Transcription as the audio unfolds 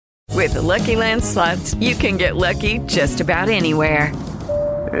With the Lucky Land Slots, you can get lucky just about anywhere.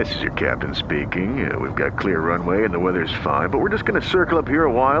 This is your captain speaking. We've got clear runway and the weather's fine, but we're just going to circle up here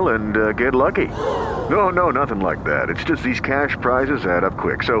a while and get lucky. No, nothing like that. It's just these cash prizes add up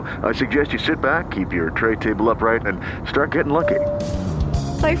quick. So I suggest you sit back, keep your tray table upright, and start getting lucky.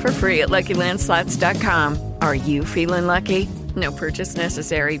 Play for free at LuckyLandSlots.com. Are you feeling lucky? No purchase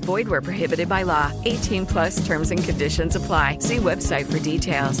necessary. Void where prohibited by law. 18 plus terms and conditions apply. See website for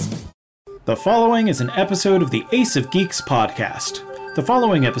details. The following is an episode of the Ace of Geeks podcast. The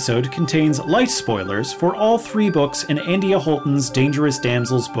following episode contains light spoilers for all 3 books in Andia Holton's Dangerous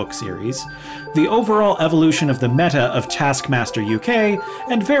Damsels book series, the overall evolution of the meta of Taskmaster UK,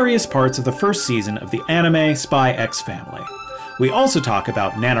 and various parts of the first season of the anime SpyXFamily. We also talk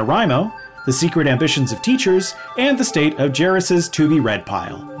about NaNoWriMo, the secret ambitions of teachers, and the state of Jairus' to-be-read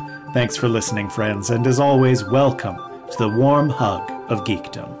pile. Thanks for listening, friends, and as always, welcome to the warm hug of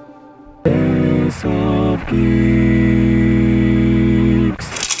geekdom. Ace of Geeks.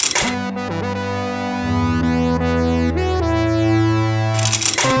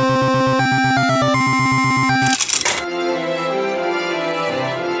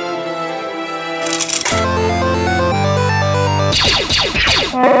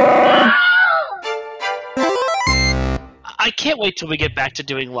 I can't wait till we get back to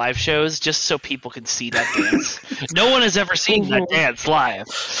doing live shows just so people can see that dance. No one has ever seen that dance live.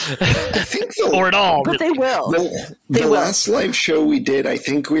 I think so. Or at all. But they will. The last live show we did, I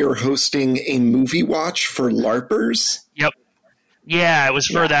think we were hosting a movie watch for LARPers. Yep. Yeah, it was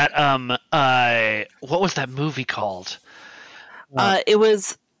for that, what was that movie called? It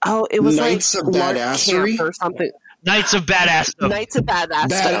was Knights like of Badassery or something. Knights of Badass. Knights of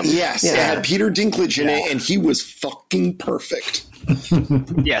Badass. Yes, yeah. It had Peter Dinklage in it, and he was fucking perfect.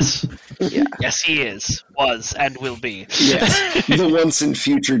 Yes. Yeah. Yes, he is, was, and will be. Yes, the once and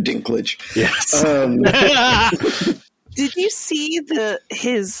future Dinklage. Yes. Did you see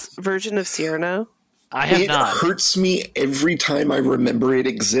his version of Cyrano? I have not. It hurts me every time I remember it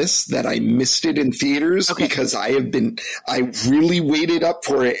exists that I missed it in theaters because I really waited up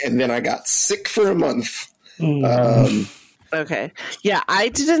for it, and then I got sick for a month. Okay. Yeah, I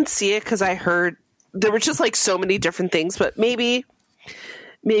didn't see it because I heard there were just like so many different things, but maybe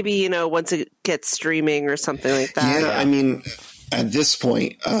once it gets streaming or something like that. Yeah, I mean, at this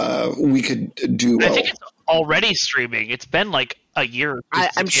point, we could do. I think it's already streaming. It's been like a year.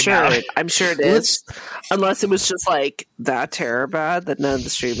 I'm sure it is. Unless it was just like that terror bad that none of the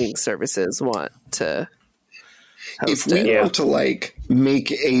streaming services want to. If we want to like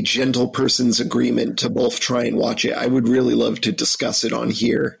make a gentle person's agreement to both try and watch it, I would really love to discuss it on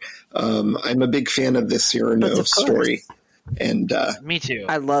here. I'm a big fan of the Cyrano story, and me too.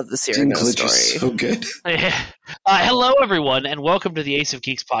 I love the Cyrano story. Is so good. Hello, everyone, and welcome to the Ace of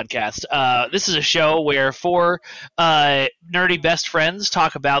Geeks podcast. This is a show where 4 nerdy best friends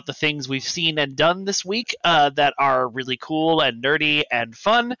talk about the things we've seen and done this week that are really cool and nerdy and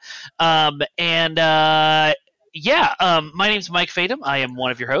fun. My name's Mike Fatum. I am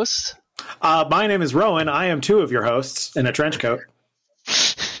one of your hosts. My name is Rowan. I am 2 of your hosts in a trench coat.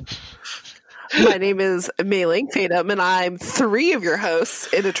 My name is Mei-Ling Fatum, and I'm 3 of your hosts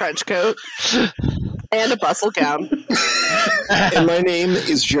in a trench coat and a bustle gown. And my name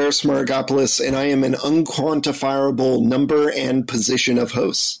is Jairus Maragopoulos, and I am an unquantifiable number and position of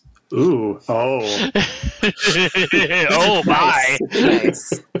hosts. Ooh. Oh. Oh, my.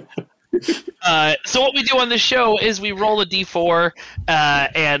 Nice. So what we do on this show is we roll a d4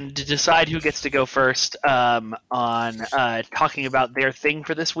 and decide who gets to go first on talking about their thing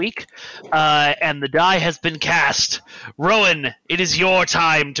for this week. And the die has been cast. Rowan, it is your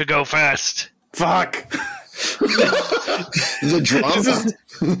time to go first. Fuck. The drama.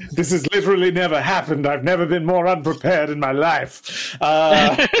 This has literally never happened. I've never been more unprepared in my life.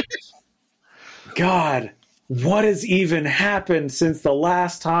 God. What has even happened since the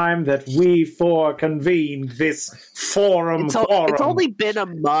last time that we 4 convened this forum? It's only been a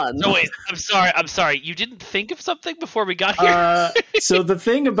month. No, wait. I'm sorry. You didn't think of something before we got here? So the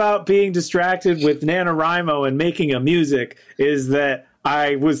thing about being distracted with NaNoWriMo and making a music is that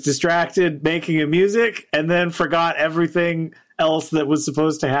I was distracted making a music and then forgot everything else that was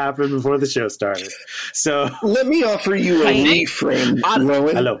supposed to happen before the show started. So let me offer you a reframe,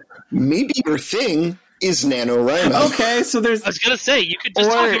 Rowan. Hello. Maybe your thing is NaNoWriMo. Okay, so there's... I was going to say, you could just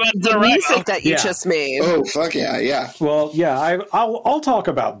or talk about the music that you just made. Oh, fuck yeah. Well, yeah, I'll talk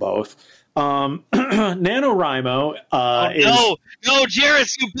about both. NaNoWriMo is... No,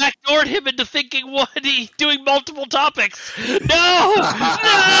 Jairus, you backdoored him into thinking doing multiple topics. No!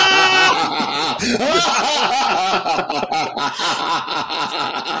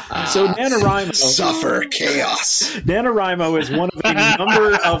 So NaNoWriMo... Suffer chaos. NaNoWriMo is one of a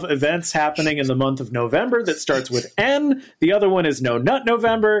number of events happening in the month of November that starts with N. The other one is No Nut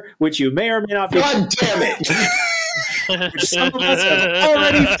November, which you may or may not be... God damn it! Which some of us have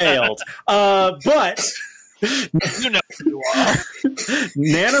already failed. But... You know who you are.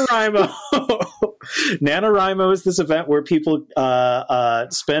 NaNoWriMo is this event where people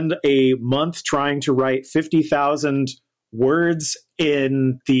spend a month trying to write 50,000 words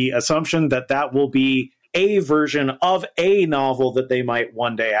in the assumption that will be a version of a novel that they might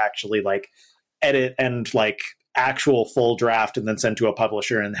one day actually like edit and like actual full draft and then send to a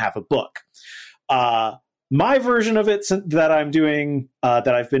publisher and have a book. My version of it that I'm doing, that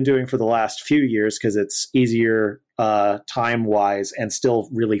I've been doing for the last few years, because it's easier time-wise and still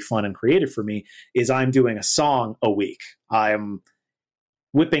really fun and creative for me, is I'm doing a song a week. I'm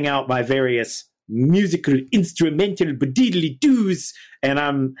whipping out my various musical, instrumental, badiddly-doos, and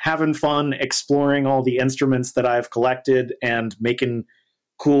I'm having fun exploring all the instruments that I've collected and making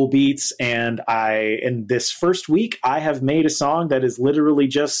cool beats. And in this first week, I have made a song that is literally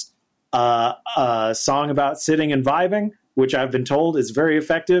just a song about sitting and vibing, which I've been told is very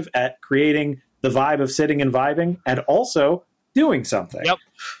effective at creating the vibe of sitting and vibing and also doing something. Yep.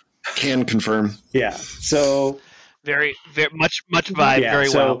 Can confirm. Yeah. So very much vibe. Yeah, very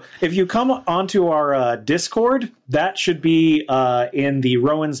so well. If you come onto our Discord, that should be in the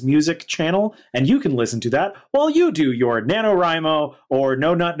Rowan's Music channel, and you can listen to that while you do your NaNoWriMo or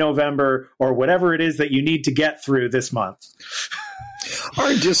No Nut November or whatever it is that you need to get through this month.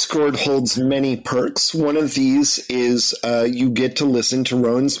 Our Discord holds many perks. One of these is you get to listen to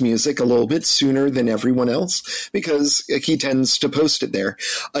Rowan's music a little bit sooner than everyone else because he tends to post it there.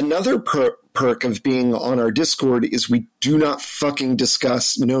 Another perk of being on our Discord is we do not fucking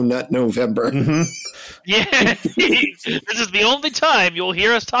discuss No Nut November. Mm-hmm. Yeah, this is the only time you'll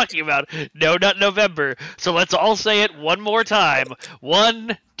hear us talking about No Nut November. So let's all say it one more time.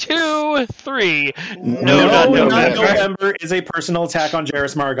 1, 2, 3. No Nut November is a personal attack on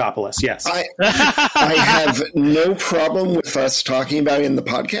Jairus Maragopoulos. Yes. I have no problem with us talking about it in the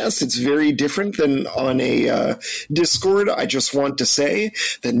podcast. It's very different than on a Discord. I just want to say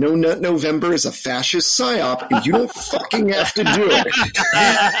that No Nut November is a fascist psyop, and you don't fucking have to do it.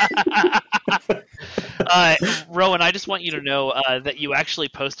 Rowan, I just want you to know that you actually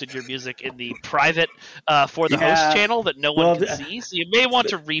posted your music in the private For the Host channel that no one can see, so you may want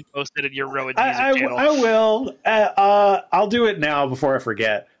to repost it in your Rowan Music channel. I will. I'll do it now before I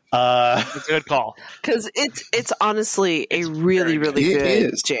forget. It's a good call. Because it's honestly a really, really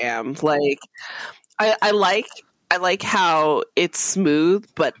good jam. Like, I like how it's smooth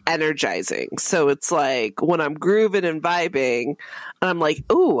but energizing. So it's like when I'm grooving and vibing, I'm like,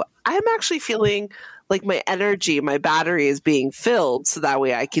 ooh, I'm actually feeling like my energy, my battery is being filled so that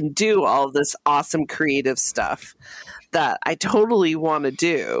way I can do all of this awesome creative stuff that I totally want to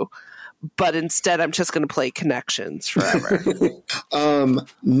do. But instead, I'm just going to play Connections forever.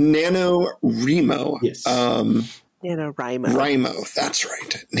 NaNoWriMo. Yes. NaNoWriMo, that's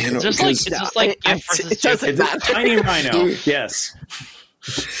right. It's just like it's a tiny rhino. Yes.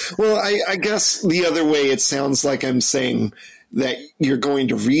 Well, I guess the other way it sounds like I'm saying that you're going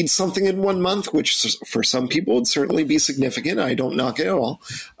to read something in 1 month, which for some people would certainly be significant. I don't knock it at all.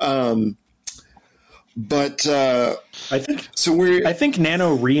 But I think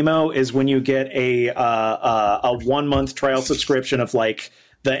NaNoWriMo is when you get a 1 month trial subscription of like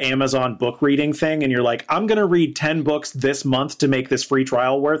the Amazon book reading thing, and you're like, I'm going to read 10 books this month to make this free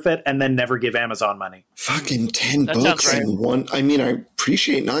trial worth it, and then never give Amazon money. Fucking 10 books in one. I mean, I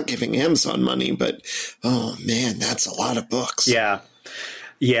appreciate not giving Amazon money, but oh man, that's a lot of books. Yeah.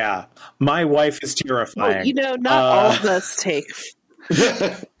 Yeah. My wife is terrifying. Well, not all of us take...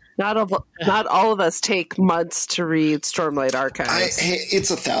 Not all of us take months to read Stormlight Archives. It's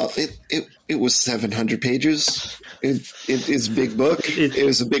 1,000. It was 700 pages. It is a big book. It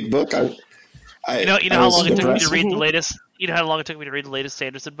was a big book. You know how long it took me to read the latest. You know how long it took me to read the latest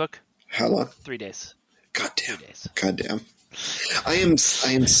Sanderson book? How long? 3 days. Goddamn. Goddamn. I am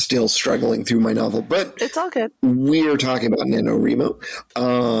still struggling through my novel, but it's all good. We are talking about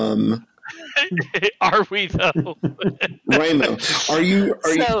NaNoWriMo. Are we though? Rymo, are you?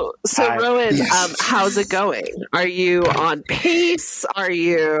 So Rowan, yes. How's it going? Are you on pace? Are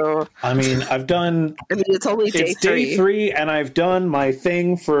you? I mean, it's only day 3. Day 3, and I've done my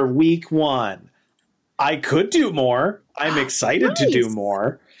thing for week 1. I could do more. I'm excited to do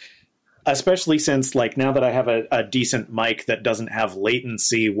more. especially since, like, now that I have a decent mic that doesn't have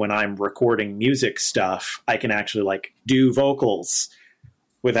latency when I'm recording music stuff, I can actually, like, do vocals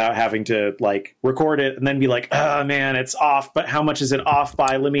without having to, like, record it and then be like, oh man, it's off, but how much is it off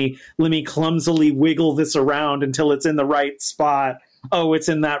by? Let me clumsily wiggle this around until it's in the right spot. Oh, it's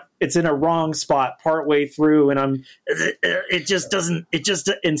in a wrong spot partway through, and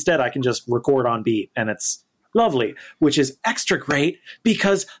instead I can just record on beat, and it's lovely, which is extra great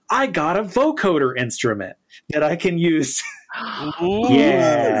because I got a vocoder instrument that I can use.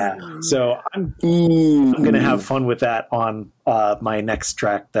 Yeah. So I'm going to have fun with that on my next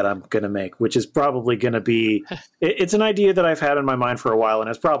track that I'm going to make, which is probably going to be, it's an idea that I've had in my mind for a while, and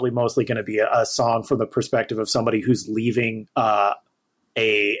it's probably mostly going to be a song from the perspective of somebody who's leaving an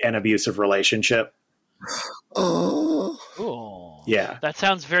abusive relationship. Oh, yeah, that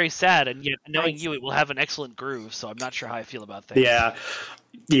sounds very sad, and yet knowing you, it will have an excellent groove. So I'm not sure how I feel about things.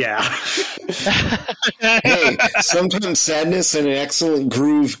 Yeah. Hey, sometimes sadness and an excellent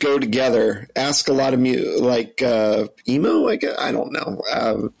groove go together. Ask a lot of emo. I guess, I don't know.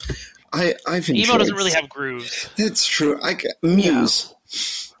 I've enjoyed. Emo doesn't really have grooves. That's true. Muse.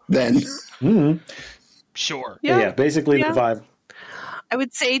 Then. Mm-hmm. Sure. Yeah. Basically the vibe. I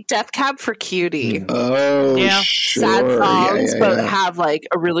would say Death Cab for Cutie. Oh, yeah. Sure. Sad songs, but have like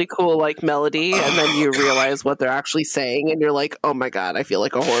a really cool like melody, and then you realize what they're actually saying, and you're like, "Oh my god, I feel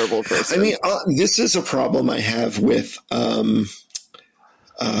like a horrible person." I mean, this is a problem I have with, God,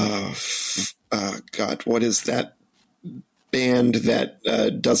 what is that band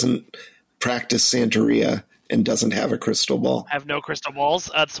that doesn't practice Santeria and doesn't have a crystal ball? Have no crystal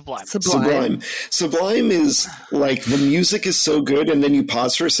balls. Sublime. Sublime is like the music is so good, and then you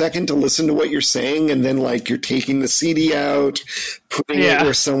pause for a second to listen to what you're saying, and then like you're taking the CD out, putting it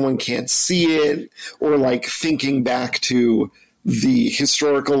where someone can't see it, or like thinking back to the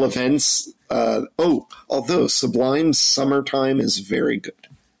historical events. Although Sublime's Summertime is very good.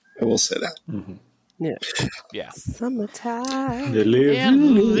 I will say that. Mm-hmm. Yeah. Summertime. The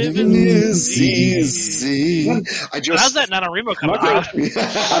living is easy. How's that not on Rainbow coming out?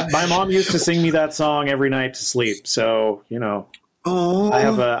 My mom used to sing me that song every night to sleep, so you know. Oh, I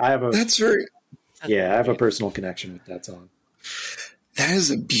have a. That's very. Yeah, I have a personal connection with that song. That is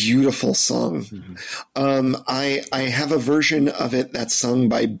a beautiful song. Mm-hmm. I have a version of it that's sung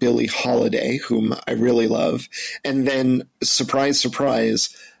by Billie Holiday, whom I really love, and then surprise,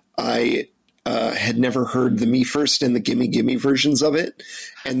 surprise, I had never heard the Me First and the Gimme Gimme versions of it,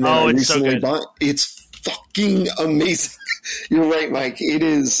 and then I recently bought. It's fucking amazing. You're right, Mike. It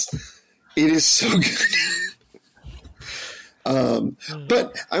is so good.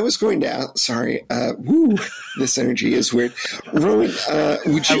 But I was going to ask. Sorry. This energy is weird. Rowan,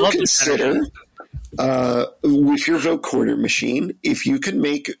 would you consider, with your vocoder machine, if you could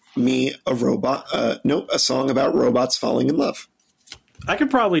make me a song about robots falling in love? I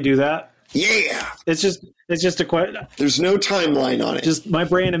could probably do that. Yeah, it's just a question. There's no timeline on it. Just my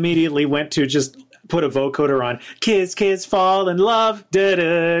brain immediately went to just put a vocoder on kids fall in love, da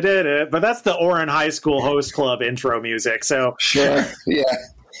da da da. But that's the Oran High School Host Club intro music. So sure,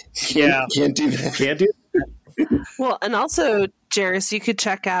 can't do that. Can't do that. Well, and also, Jairus, you could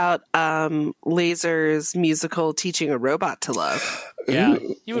check out Laser's musical "Teaching a Robot to Love." Yeah,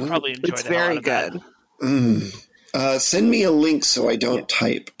 you would probably enjoy that. It's very good. Send me a link so I don't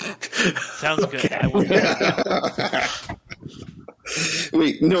type. Sounds good. Okay. I will.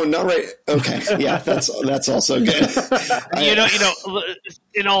 Wait, no, not right. Okay, yeah, that's also good.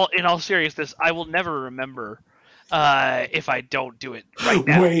 In all seriousness, I will never remember if I don't do it right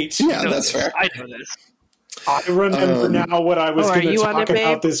now. Wait, that's fair. I know this. I remember now what I was going to talk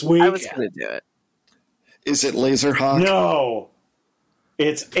about this week. I was going to do it. Is it Laserhawk? No.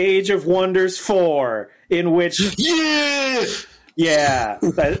 It's Age of Wonders 4, in which... Yeah.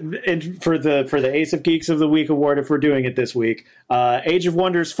 And for the Ace of Geeks of the Week award, if we're doing it this week, Age of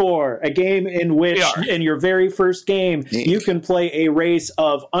Wonders 4, a game in which, in your very first game, you can play a race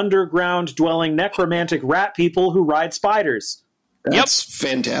of underground-dwelling necromantic rat people who ride spiders. That's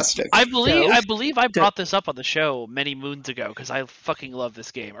fantastic. I believe I brought this up on the show many moons ago, because I fucking love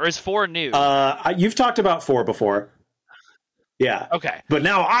this game. Or is 4 new? You've talked about 4 before. Yeah. Okay. But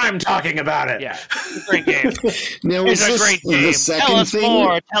now I'm talking about it. Yeah. It's a great game. Now, it's a great game. Tell us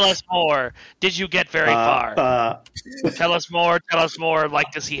more. Tell us more. Did you get very far? Tell us more. Tell us more.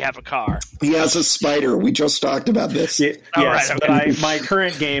 Like, does he have a car? He has a spider. We just talked about this. Yes. Right, okay. But my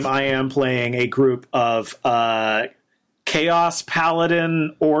current game, I am playing a group of Chaos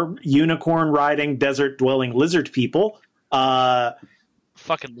Paladin or unicorn riding desert dwelling lizard people.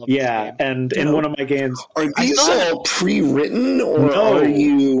 fucking love this game. And in one of my games... Are these all pre-written, or are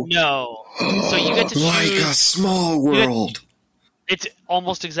you... No. So you get to choose... Like a small world. It's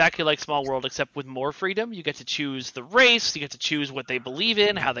almost exactly like Small World, except with more freedom. You get to choose the race, you get to choose what they believe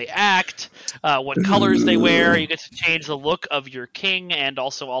in, how they act, what colors they wear. You get to change the look of your king and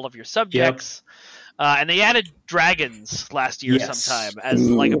also all of your subjects. And they added dragons last year sometime as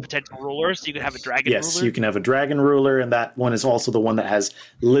like a potential ruler, so you can have a dragon ruler. Yes, you can have a dragon ruler, and that one is also the one that has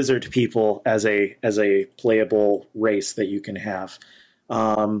lizard people as a playable race that you can have.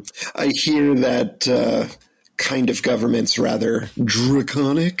 I hear that kind of government's rather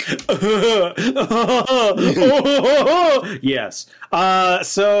draconic. Yes.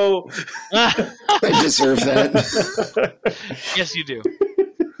 So I deserve that. Yes, you do.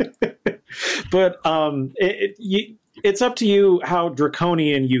 But it's up to you how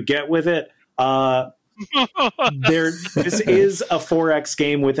draconian you get with it. This is a 4X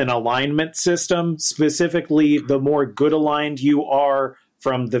game with an alignment system. Specifically, the more good aligned you are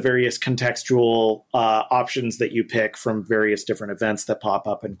from the various contextual options that you pick from various different events that pop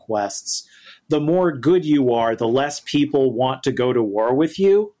up in quests, the more good you are, the less people want to go to war with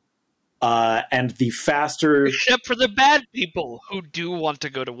you. And the faster... Except for the bad people who do want to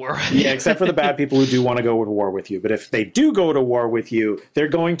go to war with you. Yeah, except for the bad people who do want to go to war with you. But if they do go to war with you, they're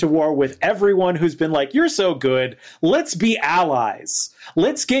going to war with everyone who's been like, you're so good, let's be allies.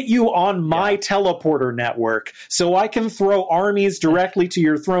 Let's get you on my teleporter network so I can throw armies directly to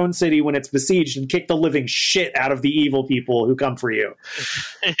your throne city when it's besieged and kick the living shit out of the evil people who come for you.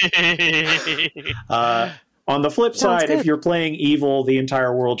 On the flip side, if you're playing evil, the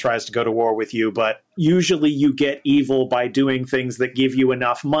entire world tries to go to war with you, but usually you get evil by doing things that give you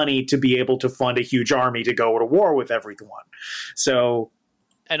enough money to be able to fund a huge army to go to war with everyone. So,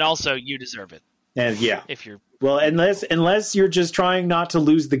 and also, you deserve it. And yeah. If you're... Well, unless you're just trying not to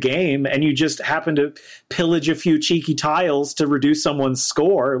lose the game and you just happen to pillage a few cheeky tiles to reduce someone's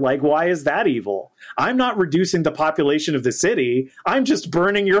score, like, why is that evil? I'm not reducing the population of the city. I'm just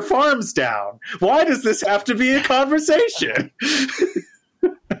burning your farms down. Why does this have to be a conversation?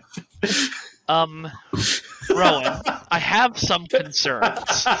 Rowan, I have some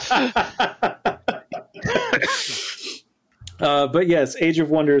concerns. But yes, Age of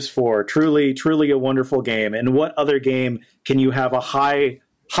Wonders 4, truly a wonderful game. And what other game can you have a high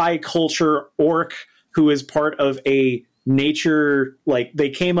culture orc who is part of a nature, like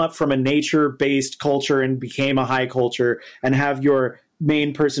they came up from a nature-based culture and became a high culture, and have your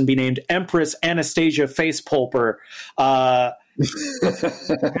main person be named Empress Anastasia Facepulper, have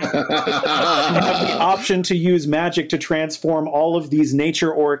the option to use magic to transform all of these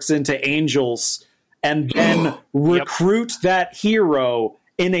nature orcs into angels, and then recruit that hero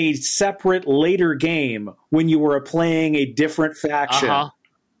in a separate later game when you were playing a different faction.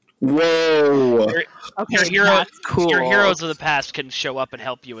 Whoa! Your heroes of the past can show up and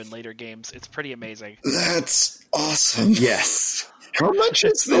help you in later games. It's pretty amazing. That's awesome. Yes. How much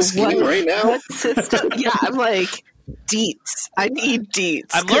is this game right now? What system? Yeah, I'm like, deets. I need deets.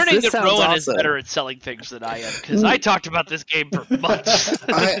 I'm learning that Rowan is better at selling things than I am, because I talked about this game for months.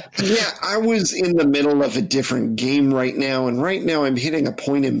 I was in the middle of a different game right now, and right now I'm hitting a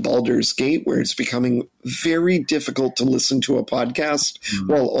point in Baldur's Gate where it's becoming very difficult to listen to a podcast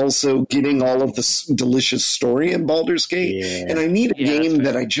while also getting all of the delicious story in Baldur's Gate. Yeah. And I need a game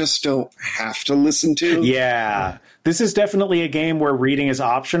that I just don't have to listen to. Yeah. This is definitely a game where reading is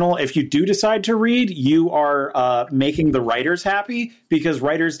optional. If you do decide to read, you are making the writers happy, because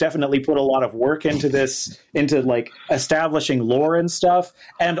writers definitely put a lot of work into this, into like establishing lore and stuff.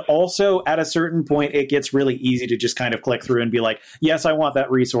 And also at a certain point, it gets really easy to just kind of click through and be like, yes, I want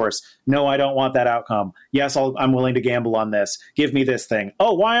that resource. No, I don't want that outcome. Yes, I'm willing to gamble on this. Give me this thing.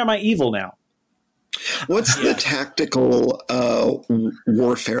 Oh, why am I evil now? What's the tactical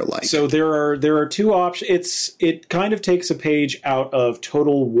warfare like? So there are two options. It kind of takes a page out of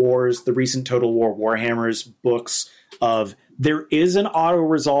Total War's, the recent Total War Warhammer's books. Of there is an auto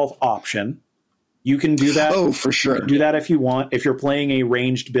resolve option. You can do that. Oh, for sure. You can do that if you want. If you're playing a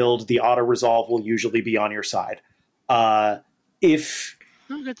ranged build, the auto resolve will usually be on your side. If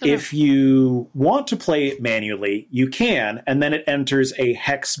you want to play it manually, you can, and then it enters a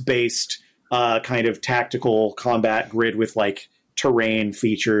hex-based kind of tactical combat grid with like terrain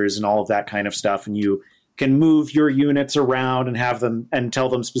features and all of that kind of stuff, and you can move your units around and have them and tell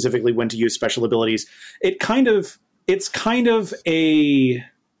them specifically when to use special abilities. It's kind of a...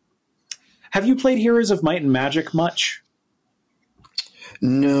 Have you played Heroes of Might and Magic much?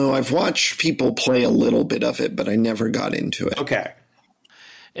 No, I've watched people play a little bit of it, but I never got into it. Okay.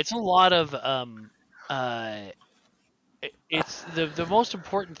 It's a lot of It's the most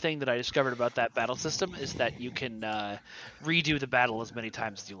important thing that I discovered about that battle system is that you can redo the battle as many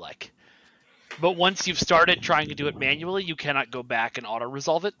times as you like. But once you've started trying to do it manually, you cannot go back and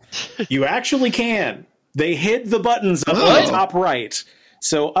auto-resolve it. You actually can. They hid the buttons up in the top right.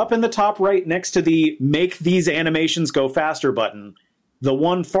 So up in the top right next to the make these animations go faster button, the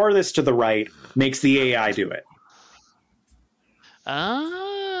one farthest to the right makes the AI do it.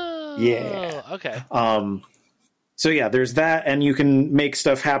 Oh. Yeah. Okay. So yeah, there's that, and you can make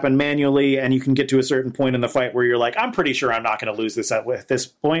stuff happen manually, and you can get to a certain point in the fight where you're like, I'm pretty sure I'm not going to lose this at this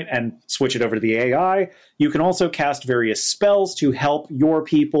point, and switch it over to the AI. You can also cast various spells to help your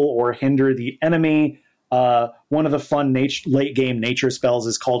people or hinder the enemy. One of the fun late-game nature spells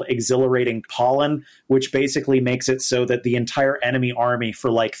is called Exhilarating Pollen, which basically makes it so that the entire enemy army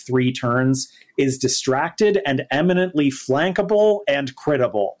for like 3 turns is distracted and eminently flankable and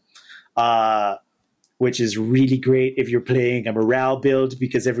critable. Which is really great if you're playing a morale build,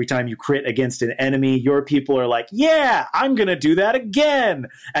 because every time you crit against an enemy, your people are like, yeah, I'm going to do that again.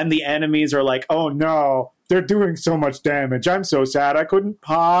 And the enemies are like, oh no, they're doing so much damage. I'm so sad I couldn't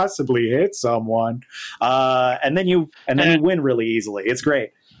possibly hit someone. And then you win really easily. It's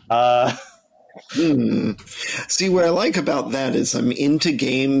great. See, what I like about that is I'm into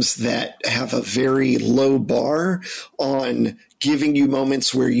games that have a very low bar on giving you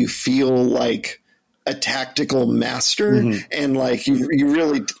moments where you feel like a tactical master, and like you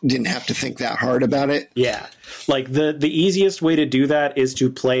really didn't have to think that hard about it. Yeah, like the easiest way to do that is to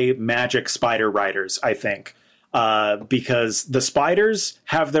play Magic Spider Riders, I think, because the spiders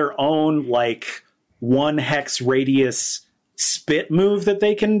have their own like 1 hex radius spit move that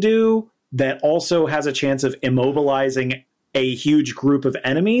they can do that also has a chance of immobilizing a huge group of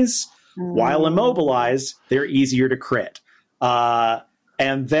enemies. While immobilized, they're easier to crit.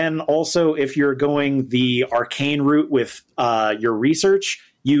 And then also, if you're going the arcane route with your research,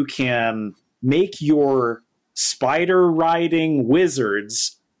 you can make your spider riding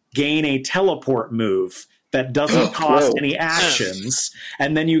wizards gain a teleport move that doesn't cost any actions.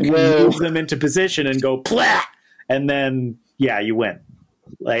 And then you can move them into position and go, plah! And then, yeah, you win.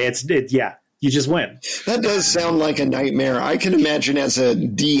 Like you just win. That does sound like a nightmare. I can imagine as a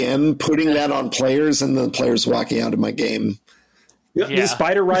DM putting that on players and the players walking out of my game. The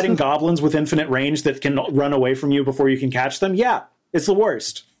spider riding goblins with infinite range that can run away from you before you can catch them. Yeah, it's the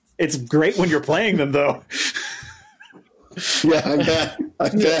worst. It's great when you're playing them, though. Yeah, I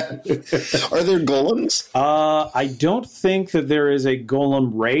bet. Are there golems? I don't think that there is a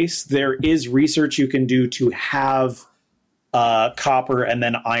golem race. There is research you can do to have copper and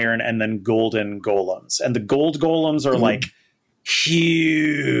then iron and then golden golems. And the gold golems are like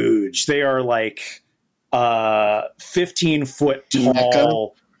huge. They are like 15-foot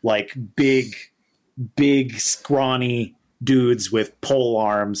tall, like big, scrawny dudes with pole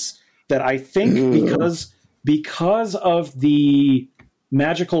arms that I think because of the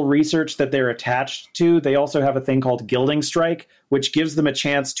magical research that they're attached to, they also have a thing called Gilding Strike, which gives them a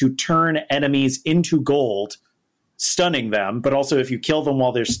chance to turn enemies into gold, stunning them. But also, if you kill them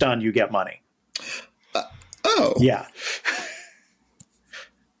while they're stunned, you get money. Yeah.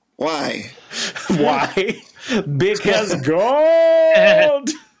 Why? Why? Because gold!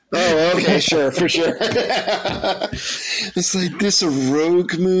 Oh, okay, sure, for sure. It's like this a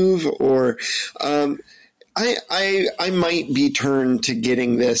rogue move, or I might be turned to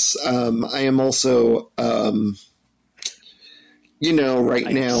getting this. I am also, right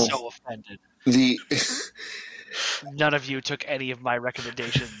now. I'm so offended. None of you took any of my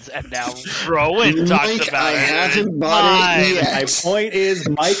recommendations, and now Rowan talks about it. I haven't bought it yet. My point is,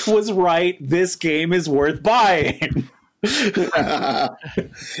 Mike was right. This game is worth buying. Way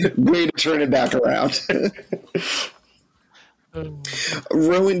to turn it back around.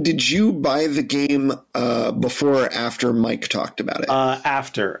 Rowan, did you buy the game before or after Mike talked about it?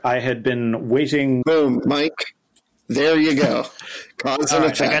 After. I had been waiting. Boom, Mike. There you go. Cause and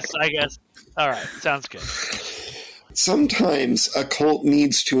effect. I guess. All right, sounds good. Sometimes a cult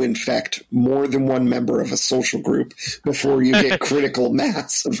needs to infect more than one member of a social group before you get critical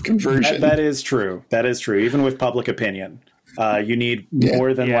mass of conversion. That is true. That is true. Even with public opinion, you need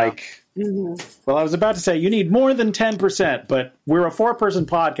more than well, I was about to say you need more than 10%, but we're a 4-person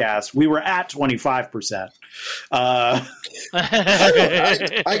podcast. We were at 25%. I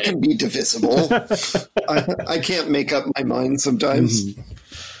can be divisible. I can't make up my mind sometimes.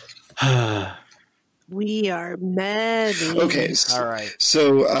 We are many. Okay. All right.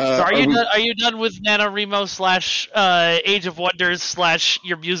 So are you done with NaNoWriMo / Age of Wonders /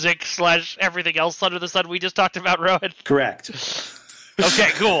 your music / everything else under the sun we just talked about, Rowan? Correct. Okay,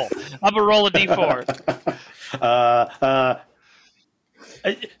 cool. I'm going to roll a d4. Yeah.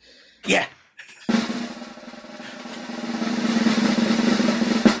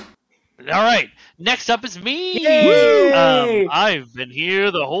 All right. Next up is me. Yay! I've been here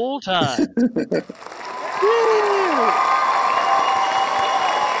the whole time.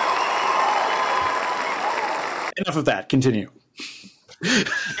 Enough of that. Continue.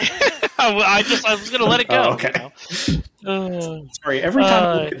 I was going to let it go. Oh, okay. Sorry. Every time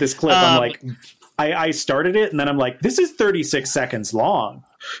I look at this clip, I'm like, I started it, and then I'm like, this is 36 seconds long.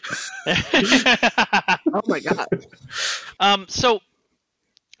 Oh my god. So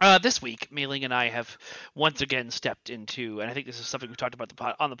this week, Mei-Ling and I have once again stepped into, and I think this is something we've talked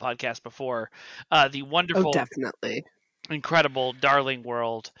about on the podcast before, the wonderful, definitely incredible, darling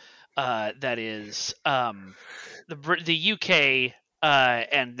world that is the UK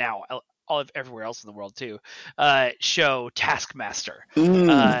and now everywhere else in the world too, show Taskmaster.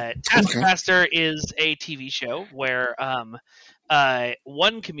 Taskmaster is a TV show where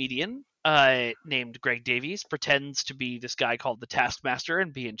one comedian named Greg Davies pretends to be this guy called the Taskmaster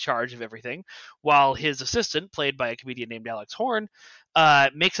and be in charge of everything, while his assistant, played by a comedian named Alex Horn,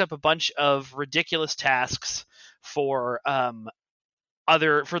 makes up a bunch of ridiculous tasks for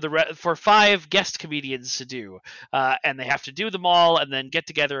for 5 guest comedians to do, and they have to do them all and then get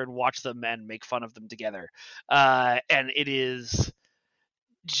together and watch them and make fun of them together, and it is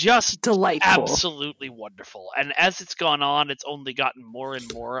just delightful, absolutely wonderful. And as it's gone on, it's only gotten more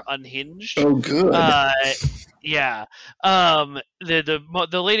and more unhinged. Oh, good. Yeah.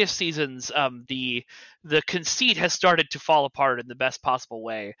 The latest seasons, the conceit has started to fall apart in the best possible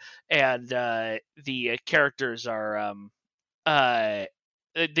way, and the characters are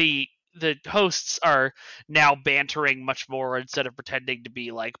the hosts are now bantering much more instead of pretending to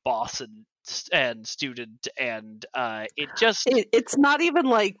be like boss and student, and it's not even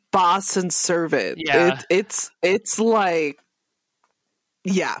like boss and servant. Yeah. It's like,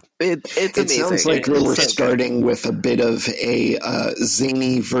 yeah, it's amazing. It sounds like we're starting with a bit of a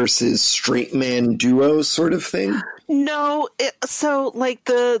zany versus straight man duo sort of thing. No, so like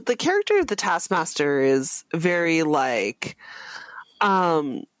the character of the Taskmaster is very like,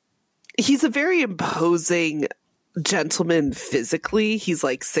 he's a very imposing gentleman physically. He's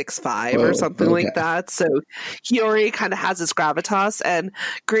like 6'5" or something like that. So he already kind of has his gravitas. And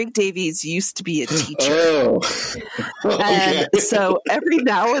Greg Davies used to be a teacher. And so every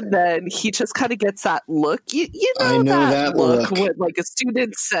now and then he just kind of gets that look. You know that look when like a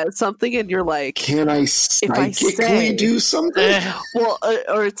student says something and you're like, can I psychically do something? Well,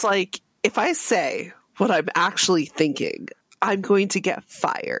 or it's like, if I say what I'm actually thinking, I'm going to get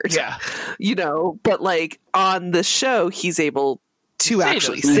fired. Yeah. But like on the show, he's able to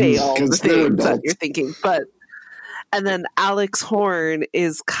actually say all the things that you're thinking. And then Alex Horn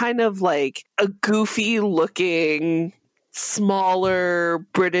is kind of like a goofy looking, smaller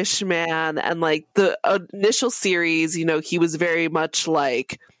British man. And like the initial series, he was very much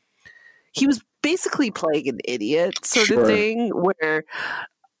like, he was basically playing an idiot sort of thing, where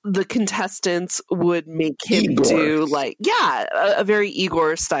the contestants would make him do like, a very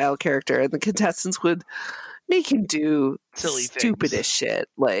Igor style character, and the contestants would make him do silly stupid as shit.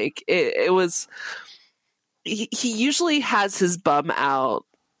 Like it was, he usually has his bum out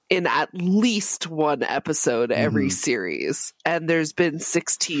in at least one episode every series, and there's been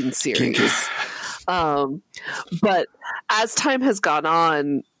 16 series. But as time has gone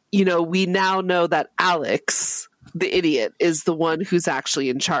on, we now know that Alex, the idiot, is the one who's actually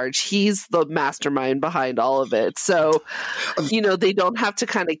in charge. He's the mastermind behind all of it. So, they don't have to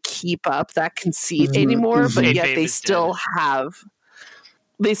kind of keep up that conceit anymore, but yet they still have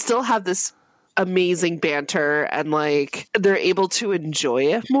this amazing banter, and like they're able to enjoy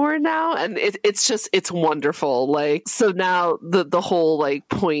it more now. And it's wonderful. Like, so now the whole like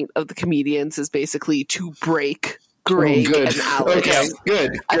point of the comedians is basically to break Greg and Alex. Okay,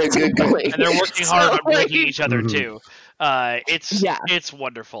 good. And they're working hard on breaking each other too. It's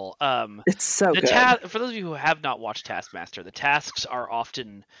wonderful. It's so good. For those of you who have not watched Taskmaster, the tasks are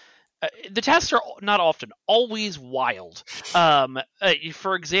not often, always wild.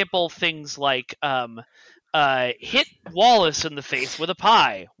 For example, things like hit Wallace in the face with a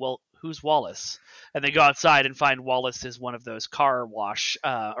pie. Well, who's Wallace? And they go outside and find Wallace is one of those car wash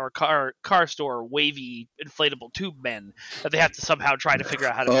or car store wavy inflatable tube men that they have to somehow try to figure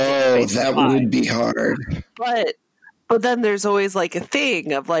out how to. That would be hard. But then there's always like a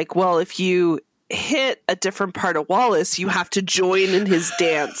thing of like, well, if you hit a different part of Wallace, you have to join in his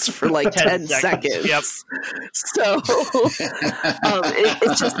dance for like 10 seconds. Yep. So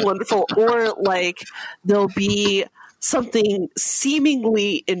it's just wonderful. Or like there'll be something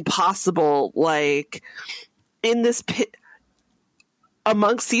seemingly impossible, like in this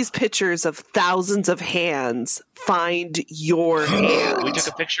amongst these pictures of thousands of hands, find your hand. We took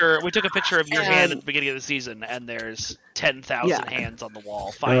a picture of your hand at the beginning of the season, and there's 10,000 hands on the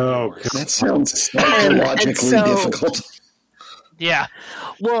wall. Find yours. That sounds psychologically difficult. Yeah.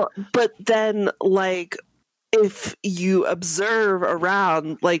 Well, but then, like, if you observe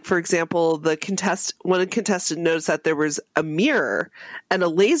around, like, for example, when a contestant noticed that there was a mirror and a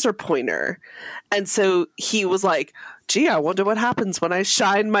laser pointer, and so he was like, gee, I wonder what happens when I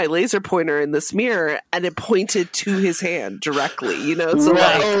shine my laser pointer in this mirror, and it pointed to his hand directly, you know? So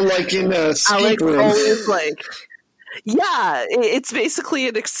like in a escape room. Always like, yeah, it's basically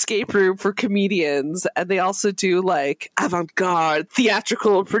an escape room for comedians, and they also do like avant-garde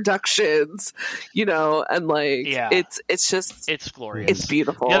theatrical productions, you know, and like it's glorious, it's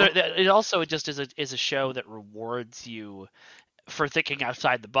beautiful. It also just is a show that rewards you for thinking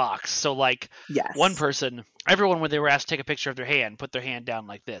outside the box. So like one person, everyone when they were asked to take a picture of their hand, put their hand down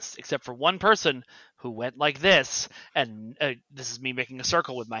like this, except for one person who went like this, and this is me making a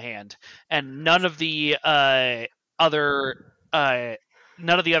circle with my hand, and none of the other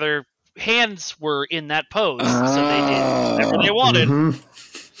hands were in that pose, so they did whatever they wanted.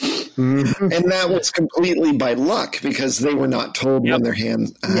 And that was completely by luck because they were not told when their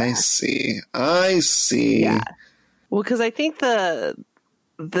hands. I see. Yeah. Well, because I think the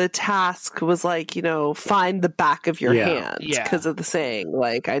task was like, you know, find the back of your hand because of the saying,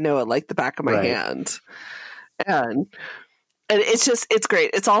 like, I know it like the back of my hand, and it's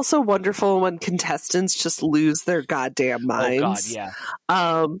great. It's also wonderful when contestants just lose their goddamn minds. Oh God,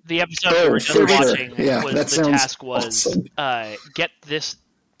 yeah. The episode we were just watching the task was awesome. Get this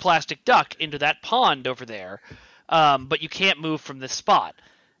plastic duck into that pond over there, but you can't move from this spot,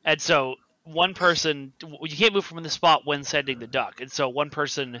 and so one person, you can't move from the spot when sending the duck, and so one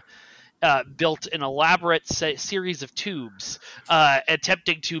person built an elaborate series of tubes,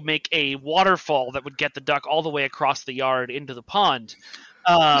 attempting to make a waterfall that would get the duck all the way across the yard into the pond.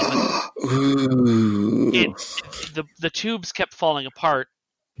 The tubes kept falling apart,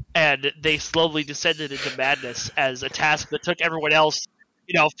 and they slowly descended into madness as a task that took everyone else,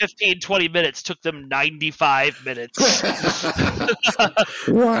 15-20 minutes took them 95 minutes.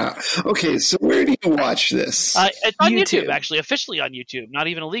 Wow. Okay, so where do you watch this? It's on YouTube, actually, officially on YouTube, not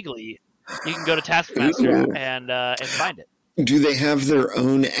even illegally. You can go to Taskmaster and find it. Do they have their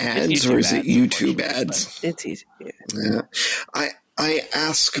own ads, or is it YouTube ads? It's easy. Yeah. I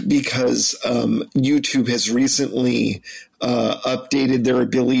ask because YouTube has recently updated their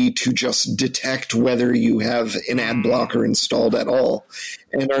ability to just detect whether you have an ad blocker installed at all,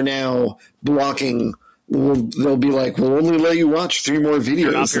 and are now blocking. They'll be like, we'll only let you watch 3 more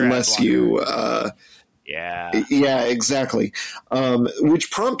videos unless you... Yeah, exactly.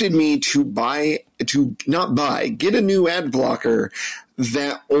 Which prompted me to get a new ad blocker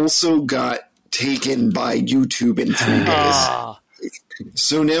that also got taken by YouTube in 3 days.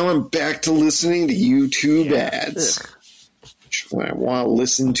 So now I'm back to listening to YouTube ads. I want to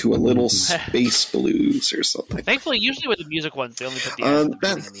listen to a little Space Blues or something. Thankfully, usually with the music ones, they only put the ads at the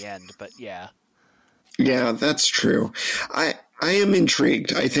beginning and the end, but yeah. Yeah, that's true. I am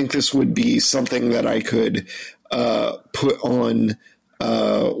intrigued. I think this would be something that I could put on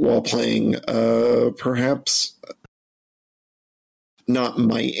while playing, perhaps not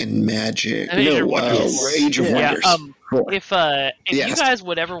Might and Magic. Age of Wonders. If you guys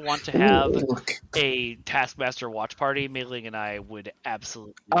would ever want to have a Taskmaster watch party, Mei-Ling and I would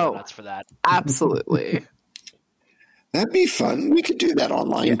absolutely go nuts for that. Absolutely. That'd be fun. We could do that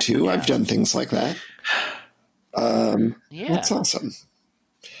online too. I've done things like that. That's awesome.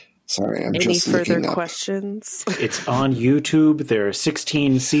 Sorry, I'm just looking up. Any further questions? It's on YouTube. There are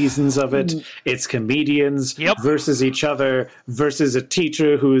 16 seasons of it. It's comedians versus each other versus a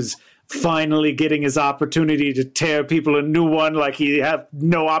teacher who's finally getting his opportunity to tear people a new one like he had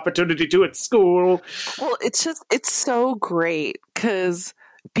no opportunity to at school. Well, it's so great because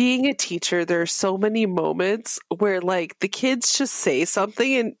being a teacher, there are so many moments where like the kids just say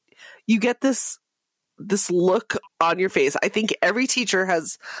something and you get this look on your face. I think every teacher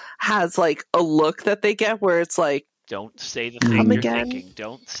has like a look that they get where it's like, don't say the thing you're thinking.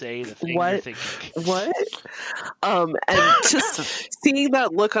 Don't say the thing you're thinking. What? And just seeing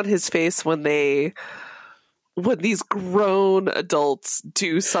that look on his face when these grown adults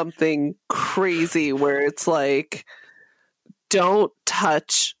do something crazy where it's like, don't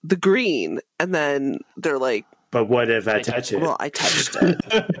touch the green. And then they're like, but what if I touch it? Well, I touched it.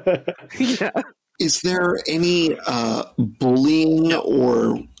 Yeah. Is there any bullying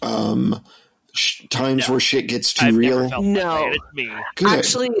or times where shit gets too real? No. It's me.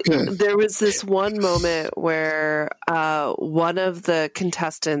 Actually, there was this one moment where one of the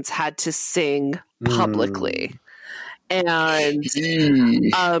contestants had to sing publicly. And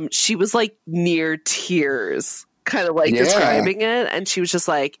she was like near tears, kind of like describing it. And she was just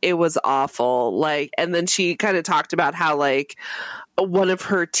like, it was awful. Like, and then she kind of talked about how like one of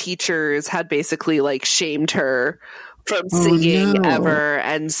her teachers had basically like shamed her from singing ever.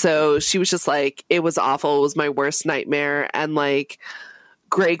 And so she was just like, it was awful. It was my worst nightmare. And like,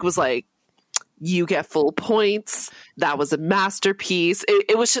 Greg was like, you get full points. That was a masterpiece.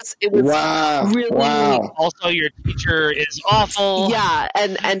 It was really Also, your teacher is awful. Yeah,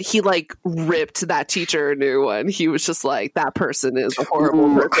 and he like ripped that teacher a new one. He was just like, that person is a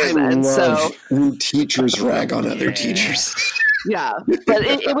horrible person. And so when teachers rag on other teachers. Yeah, but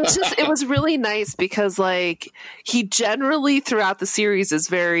it was really nice because like he generally throughout the series is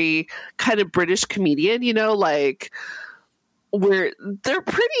very kind of British comedian, you know, like where they're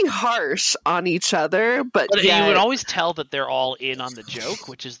pretty harsh on each other, but you would always tell that they're all in on the joke,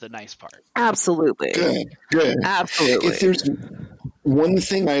 which is the nice part. Absolutely. Good. Absolutely. If there's one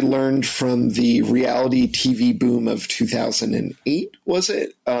thing I learned from the reality TV boom of 2008, was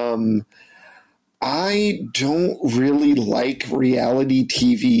it? I don't really like reality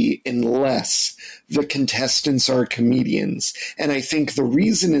TV unless the contestants are comedians. And I think the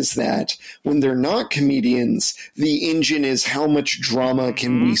reason is that when they're not comedians, the engine is how much drama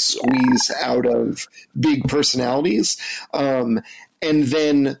can we squeeze out of big personalities. And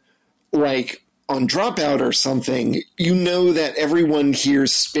then, like, on Dropout or something, you know that everyone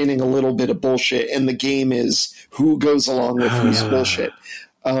here's spinning a little bit of bullshit, and the game is who goes along with whose bullshit.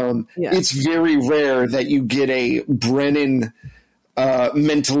 It's very rare that you get a Brennan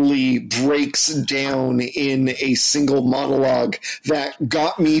mentally breaks down in a single monologue that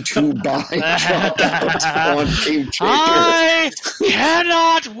got me to buy Dropout on Game Changer. I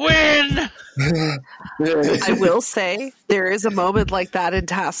cannot win! I will say there is a moment like that in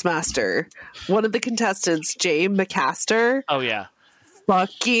Taskmaster. One of the contestants, James McCaster. Oh, yeah.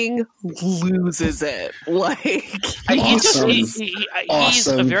 Fucking loses it. Like he's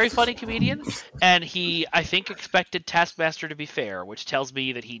a very funny comedian, and he, I think, expected Taskmaster to be fair, which tells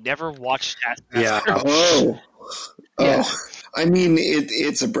me that he never watched Taskmaster. Yeah. I mean,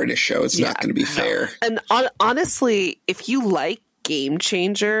 it's a British show. It's not going to be fair. And honestly, if you like Game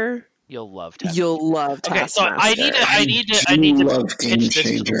Changer, you'll love Taskmaster. You'll love Taskmaster. Okay, so I need to pitch this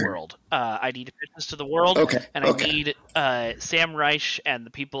to the world. I need to pitch this to the world, and I need Sam Reich and the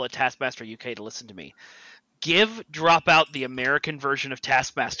people at Taskmaster UK to listen to me. Give Dropout the American version of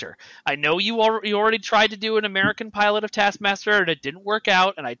Taskmaster. I know you already tried to do an American pilot of Taskmaster, and it didn't work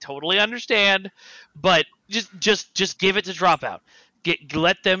out, and I totally understand. But just give it to Dropout.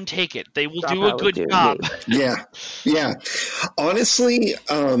 Let them take it. They will do a good job. Yeah. Honestly,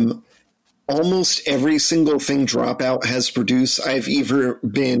 almost every single thing Dropout has produced, I've either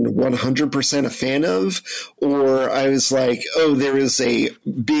been 100% a fan of, or I was like, oh, there is a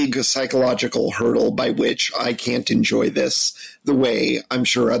big psychological hurdle by which I can't enjoy this the way I'm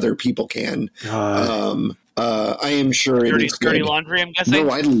sure other people can. I am sure it is good. Dirty Laundry, I'm guessing? No,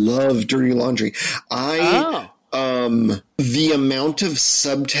 I love Dirty Laundry. The amount of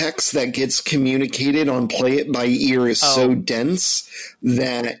subtext that gets communicated on Play It By Ear is so dense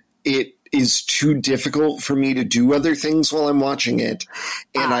that it is too difficult for me to do other things while I'm watching it.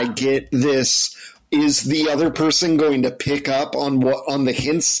 And I get this, is the other person going to pick up on the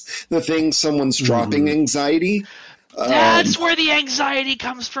hints, the thing someone's dropping anxiety? That's where the anxiety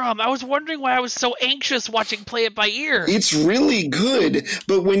comes from. I was wondering why I was so anxious watching Play It By Ear. It's really good,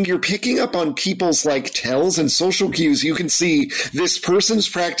 but when you're picking up on people's like tells and social cues, you can see this person's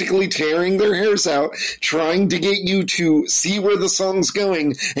practically tearing their hairs out, trying to get you to see where the song's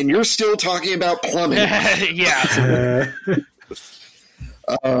going, and you're still talking about plumbing.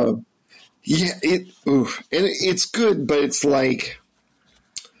 It's good, but it's like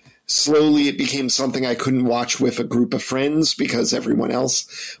slowly it became something I couldn't watch with a group of friends because everyone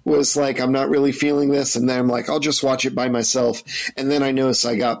else was like, I'm not really feeling this. And then I'm like, I'll just watch it by myself. And then I noticed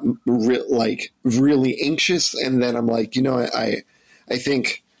I got really anxious. And then I'm like, I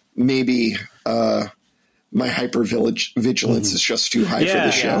think maybe my hypervigilance is just too high for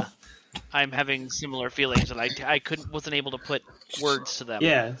the show. Yeah. I'm having similar feelings, and I wasn't able to put words to them.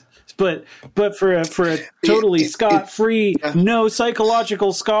 Yeah, but for a totally scot-free, no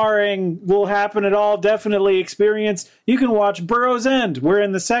psychological scarring will happen at all, definitely experience, you can watch Burrow's End. We're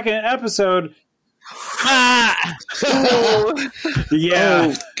in the second episode. Yeah.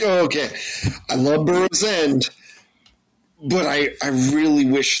 Oh, okay. I love Burrow's End. But I really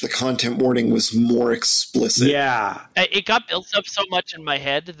wish the content warning was more explicit. Yeah. It got built up so much in my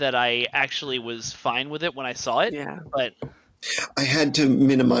head that I actually was fine with it when I saw it. Yeah. But I had to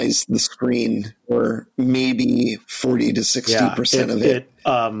minimize the screen for maybe 40 to 60% of it.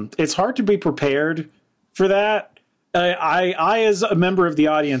 It's hard to be prepared for that. I, as a member of the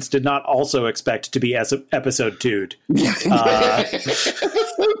audience, did not also expect to be episode 2'd. Episode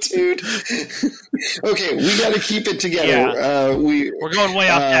 2'd. Okay, we got to keep it together. Yeah. We're going way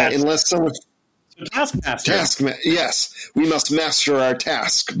off task. Unless someone... Taskmaster. Yes, we must master our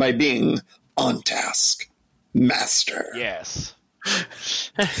task by being on task. Master. Yes.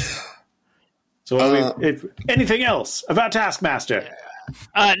 So, anything else about Taskmaster?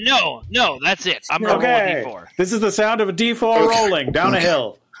 No, that's it. I'm rolling a D4. This is the sound of a D4 rolling down a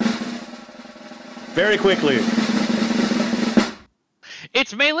hill. Very quickly.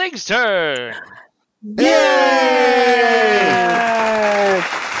 It's Mei Ling's turn. Yay!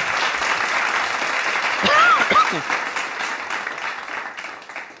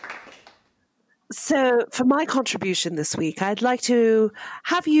 So, for my contribution this week, I'd like to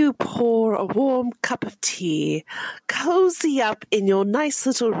have you pour a warm cup of tea, cozy up in your nice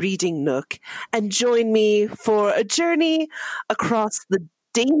little reading nook, and join me for a journey across the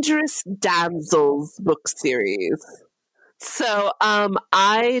Dangerous Damsels book series. So,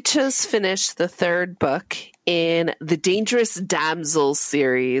 I just finished the 3rd book in the Dangerous Damsels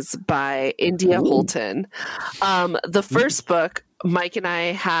series by India Holton. The first book, Mike and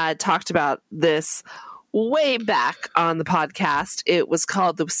I had talked about this way back on the podcast. It was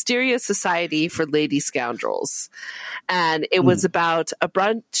called The Wisteria Society for Lady Scoundrels. And it was about a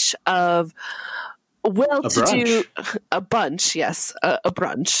bunch of well-to-do, a bunch, yes, a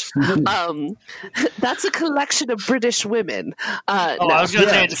brunch. That's a collection of British women. I was going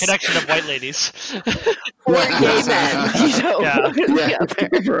to say it's a collection of white ladies. Or gay men, you know. Yeah.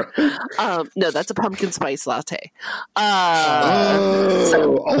 No, that's a pumpkin spice latte.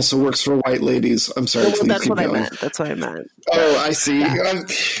 Also works for white ladies. I'm sorry. Well, that's what I meant. That's what I meant. Oh, I see.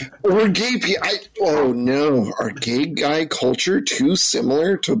 We're gay people. Oh no, are gay guy culture too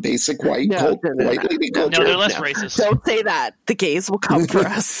similar to basic white white lady culture? No, they're less racist. Don't say that. The gays will come for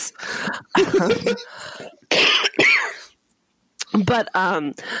us. But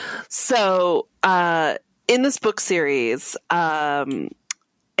in this book series, a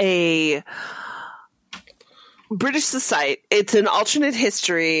British society, it's an alternate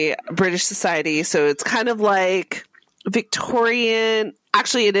history British society, so it's kind of like Victorian.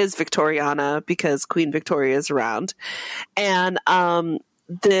 Actually, it is Victoriana because Queen Victoria is around. And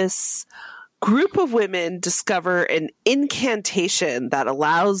this group of women discover an incantation that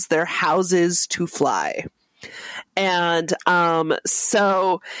allows their houses to fly. And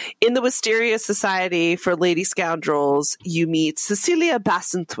so in the Wisteria Society for Lady Scoundrels, you meet Cecilia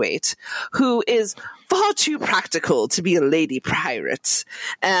Bassenthwaite, who is far too practical to be a lady pirate.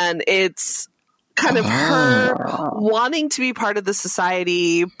 And it's kind of her wanting to be part of the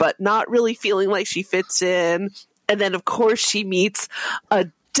society, but not really feeling like she fits in. And then, of course, she meets a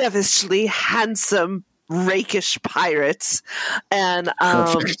devilishly handsome, rakish pirate, and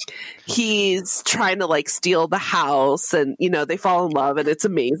he's trying to like steal the house, and they fall in love, and it's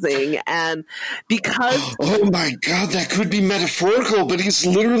amazing. And because oh my god, that could be metaphorical, but he's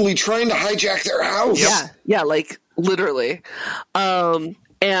literally trying to hijack their house. Yeah, like literally.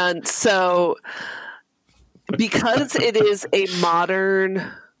 And so because it is a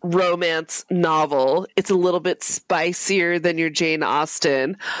modern romance novel, it's a little bit spicier than your Jane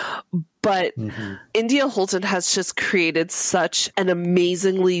Austen, but India Holton has just created such an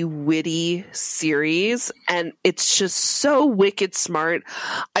amazingly witty series, and it's just so wicked smart.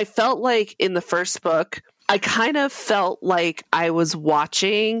 I felt like in the first book, I kind of felt like I was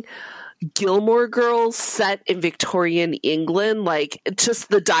watching Gilmore Girls set in Victorian England. Like, just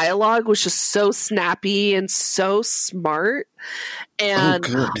the dialogue was just so snappy and so smart. And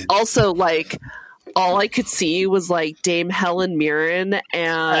also, like, all I could see was like Dame Helen Mirren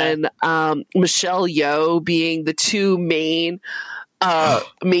and Michelle Yeoh being the two main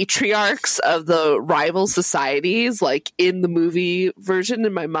matriarchs of the rival societies, like in the movie version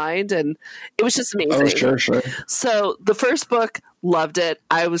in my mind, and it was just amazing. Oh, sure. So the first book, loved it.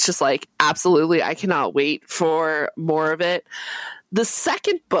 I was just like, absolutely, I cannot wait for more of it. The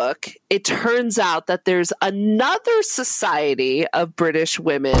second book, it turns out that there's another society of British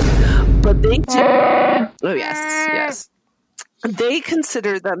women, but they do. Oh, yes. They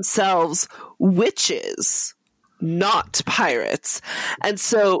consider themselves witches. not pirates. And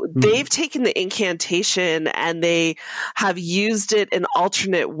so they've taken the incantation and they have used it in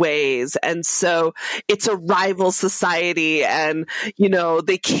alternate ways. And so it's a rival society and, you know,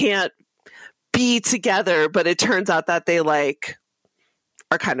 they can't be together, but it turns out that they like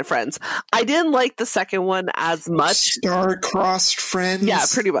are kind of friends. I didn't like the second one as much. Star-crossed friends? Yeah,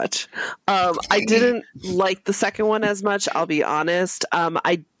 pretty much. I didn't like the second one as much, I'll be honest.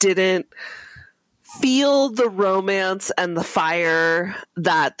 I didn't feel the romance and the fire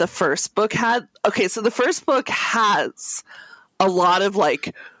that the first book had. Okay, so the first book has a lot of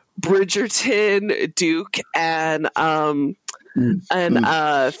like Bridgerton, Duke, and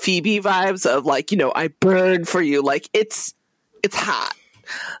Phoebe vibes of like, you know, I burn for you. Like it's hot.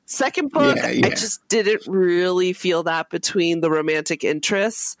 Second book, I just didn't really feel that between the romantic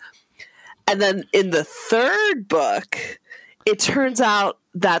interests. And then in the third book, it turns out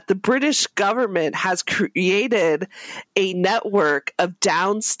that the British government has created a network of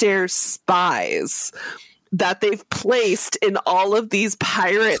downstairs spies that they've placed in all of these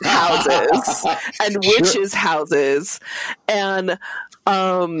pirate houses and witches' houses. And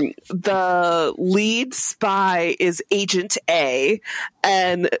the lead spy is Agent A,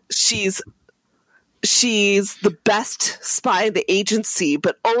 and she's the best spy in the agency,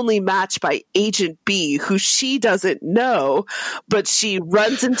 but only matched by Agent B, who she doesn't know, but she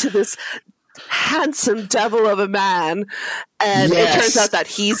runs into this handsome devil of a man, and it turns out that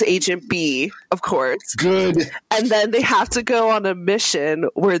he's Agent B, of course. Good. And then they have to go on a mission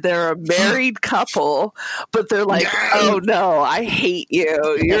where they're a married couple, but they're like, oh no, I hate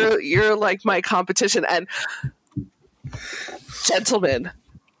you. You're like my competition. And gentlemen,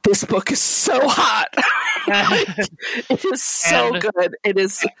 this book is so hot. It is so good. It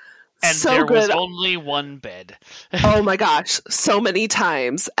is and so there good. was only one bed. Oh my gosh, so many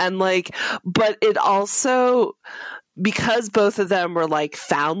times. And like, but it also, because both of them were like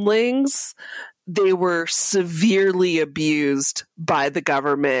foundlings, they were severely abused by the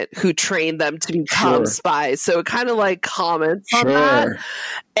government who trained them to become spies. So it kind of like comments on that.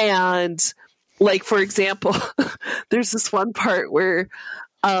 And like, for example, there's this one part where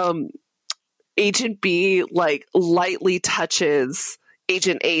Agent B like lightly touches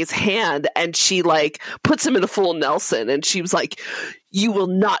Agent A's hand and she like puts him in a full Nelson, and she was like, you will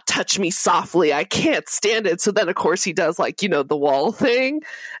not touch me softly, I can't stand it. So then of course he does like, you know, the wall thing,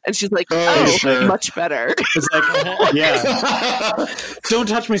 and she's like, much better. It's like, yeah, don't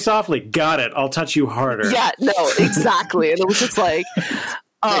touch me softly, got it, I'll touch you harder. Yeah, no, exactly. And it was just like,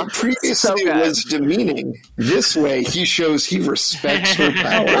 previously it was demeaning. This way, he shows he respects her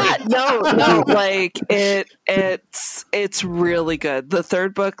power. Yeah, no, like it's really good. The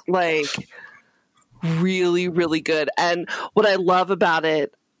third book, like, really, really good. And what I love about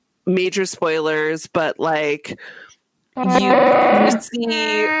it, major spoilers, but like you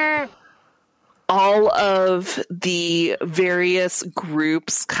see all of the various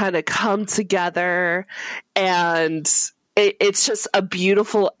groups kind of come together, and it's just a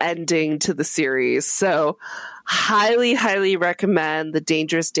beautiful ending to the series. So highly, highly recommend the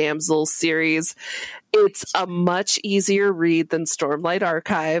Dangerous Damsels series. It's a much easier read than Stormlight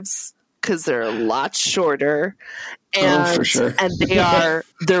Archives because they're a lot shorter. And, for sure. And they're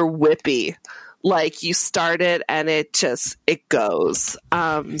whippy. Like, you start it and it goes.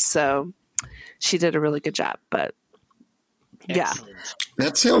 So she did a really good job, but Excellent.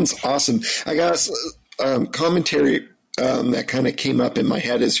 That sounds awesome. I got commentary that kind of came up in my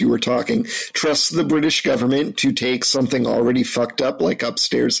head as you were talking. Trust the British government to take something already fucked up, like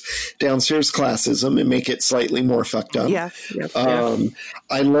upstairs, downstairs classism, and make it slightly more fucked up. Yeah.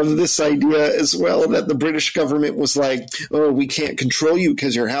 I love this idea as well, that the British government was like, oh, we can't control you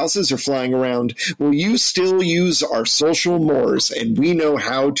because your houses are flying around. Well, you still use our social mores, and we know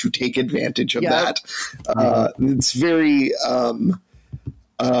how to take advantage of that. It's very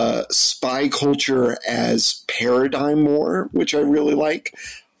spy culture as paradigm war, which I really like.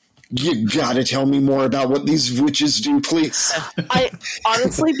 You gotta tell me more about what these witches do, please. I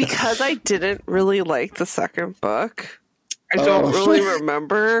honestly, because I didn't really like the second book, I don't really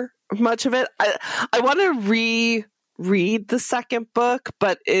remember much of it. I want to reread the second book,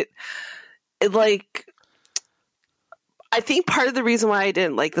 but it like, I think part of the reason why I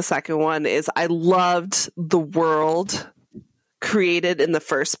didn't like the second one is I loved the world created in the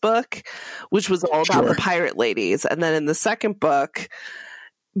first book, which was all about the pirate ladies. And then in the second book,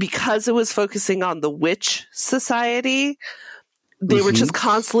 because it was focusing on the witch society, they were just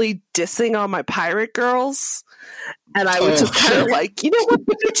constantly dissing on my pirate girls. And I was just kind of like, you know what,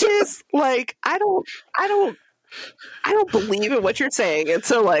 bitches? Like, I don't believe in what you're saying. And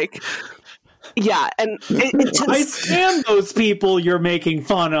so like, Yeah, and it just... I stand those people you're making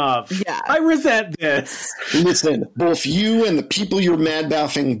fun of. Yeah. I resent this. Listen, both you and the people you're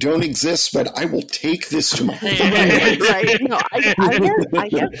mad-mouthing don't exist, but I will take this to my right? No, I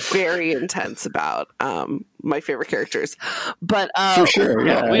get very intense about my favorite characters, but for sure,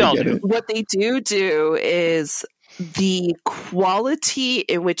 yeah, we all do. What they do is the quality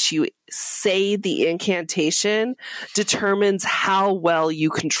in which you say the incantation determines how well you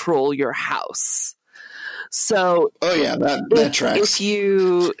control your house. So, that tracks. If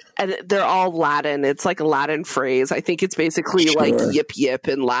you, and they're all Latin, it's like a Latin phrase. I think it's basically like yip yip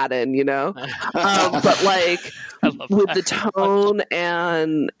in Latin, you know. But like with the tone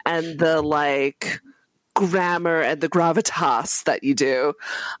and the like grammar and the gravitas that you do,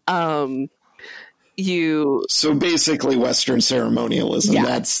 so basically Western ceremonialism. Yeah,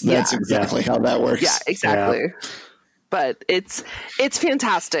 that's exactly how that works. Yeah, exactly. Yeah. But it's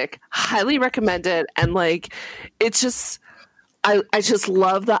fantastic. Highly recommend it. And like, it's just, I just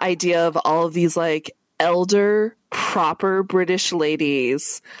love the idea of all of these like elder, proper British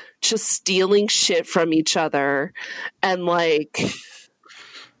ladies just stealing shit from each other and like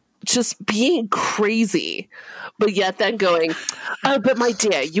just being crazy, but yet then going, oh, but my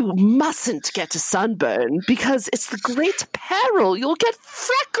dear, you mustn't get a sunburn because it's the great peril. You'll get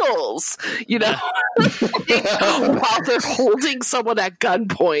freckles, you know, while they're holding someone at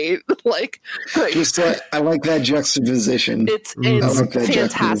gunpoint. Like just I like that juxtaposition. It's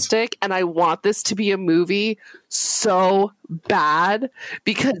fantastic, and I want this to be a movie so bad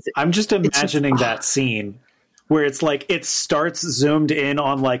because I'm just imagining that scene where it's like it starts zoomed in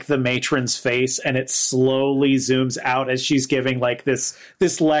on like the matron's face and it slowly zooms out as she's giving like this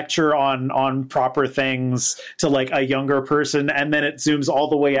lecture on proper things to like a younger person, and then it zooms all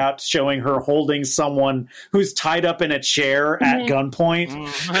the way out showing her holding someone who's tied up in a chair at gunpoint.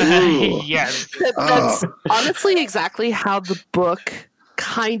 Yes. That's honestly exactly how the book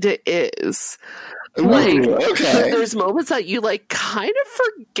kind of is. Like, there's moments that you like kind of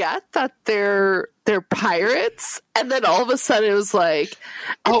forget that they're pirates, and then all of a sudden it was like,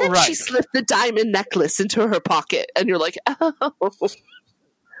 and then she slipped the diamond necklace into her pocket, and you're like, oh,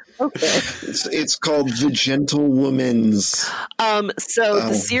 okay. It's called The Gentlewoman's.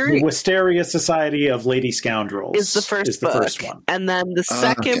 The series, the Wisteria Society of Lady Scoundrels is the first one, and then the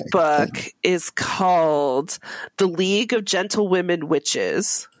second book is called The League of Gentlewomen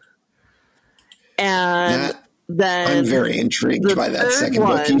Witches. And then I'm very intrigued by that second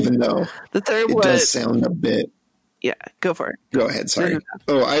book, even though the third one does sound a bit. Yeah, go for it. Go ahead. Sorry.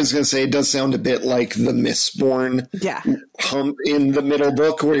 Oh, I was going to say it does sound a bit like the Mistborn hump in the middle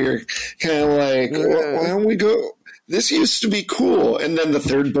book, where you're kind of like, why don't we go? This used to be cool, and then the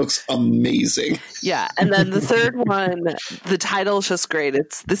third book's amazing. Yeah, and then the third one, the title's just great.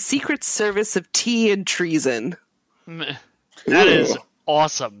 It's The Secret Service of Tea and Treason. That is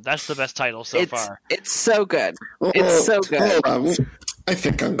awesome. That's the best title so far. It's so good. It's so good. I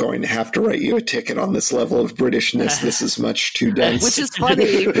think I'm going to have to write you a ticket on this level of Britishness. This is much too dense. Which is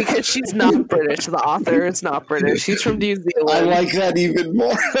funny because she's not British. The author is not British. She's from New Zealand. I like that even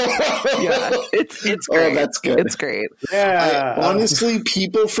more. Yeah, it's great. Oh, that's good. It's great. Yeah. Honestly,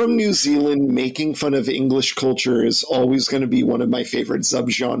 people from New Zealand making fun of English culture is always going to be one of my favorite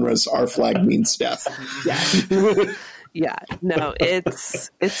subgenres. Our flag means death. Yeah. Yeah. No, it's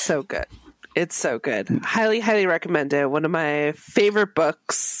so good. It's so good. Highly, highly recommend it. One of my favorite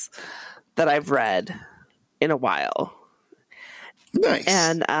books that I've read in a while. Nice.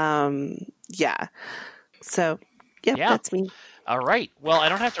 And yeah. So yeah, that's me. All right. Well, I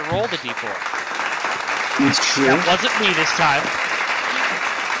don't have to roll the D4. It's true. That wasn't me this time.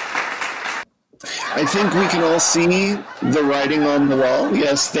 I think we can all see the writing on the wall.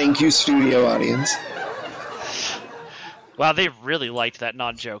 Yes, thank you, studio audience. Wow, they really liked that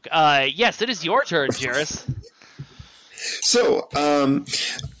non-joke. Yes, it is your turn, Jairus. So,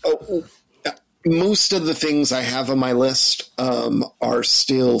 most of the things I have on my list are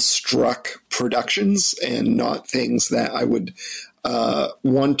still Struck Productions and not things that I would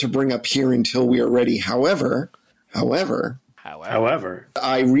want to bring up here until we are ready. However,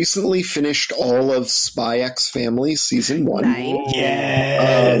 I recently finished all of SpyXFamily Season 1. Nice.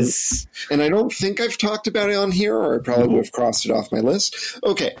 Yes. And I don't think I've talked about it on here, or I probably would have crossed it off my list.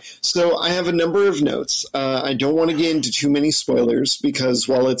 Okay, so I have a number of notes. I don't want to get into too many spoilers, because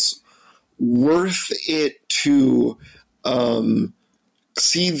while it's worth it to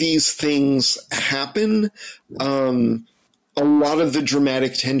see these things happen, a lot of the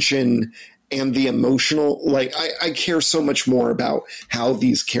dramatic tension and the emotional, like, I care so much more about how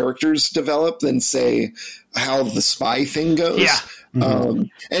these characters develop than, say, how the spy thing goes. Yeah. And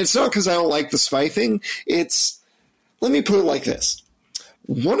it's not because I don't like the spy thing. Let me put it like this.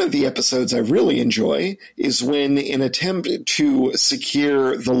 One of the episodes I really enjoy is when, in an attempt to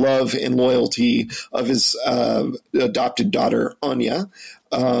secure the love and loyalty of his adopted daughter, Anya,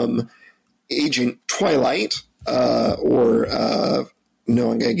 Agent Twilight, no,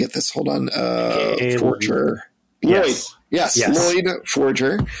 I'm going to get this. Hold on. Forger. Lloyd. Yes. Lloyd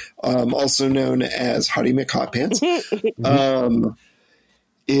Forger, also known as Hottie McHotpants.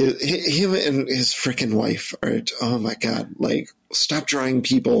 Him and his freaking wife are, oh my God, like, stop drawing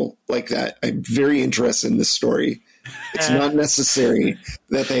people like that. I'm very interested in this story. It's not necessary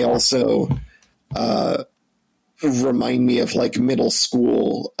that they also remind me of like middle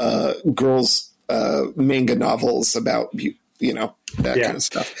school girls manga novels about, that kind of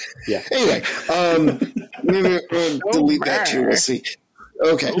stuff. Yeah. Anyway, maybe delete that too. We'll see.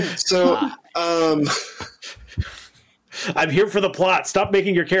 Okay. So, I'm here for the plot. Stop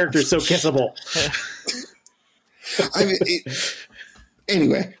making your characters so kissable.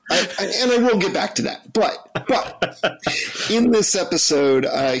 Anyway, I will get back to that. But in this episode,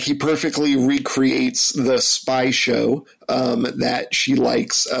 he perfectly recreates the spy show that she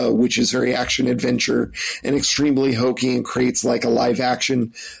likes, which is very action-adventure and extremely hokey, and creates like a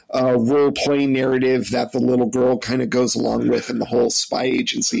live-action role-play narrative that the little girl kind of goes along with, and the whole spy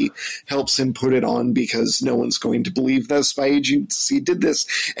agency helps him put it on because no one's going to believe the spy agency did this.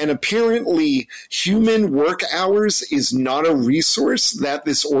 And apparently, human work hours is not a resource that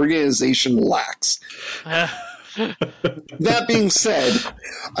this organization lacks. That being said,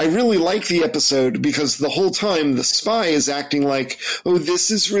 I really like the episode because the whole time the spy is acting like, oh,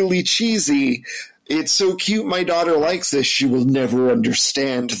 this is really cheesy. It's so cute. My daughter likes this. She will never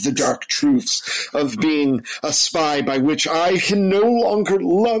understand the dark truths of being a spy, by which I can no longer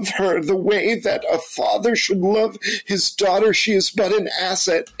love her the way that a father should love his daughter. She is but an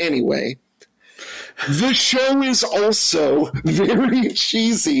asset. Anyway, the show is also very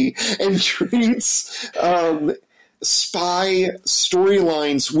cheesy and treats spy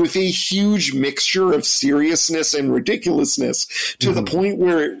storylines with a huge mixture of seriousness and ridiculousness to the point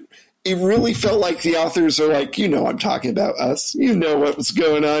where it really felt like the authors are like, I'm talking about us. You know what was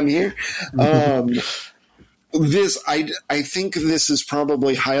going on here. I think this is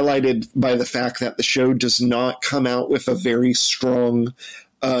probably highlighted by the fact that the show does not come out with a very strong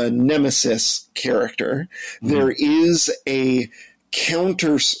nemesis character. There is a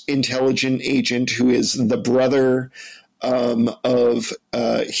counter-intelligent agent who is the brother of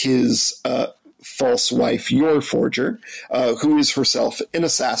his false wife, your Forger, who is herself an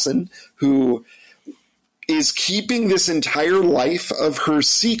assassin, who is keeping this entire life of her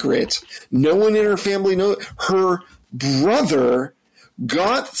secret. No one in her family knows. Her brother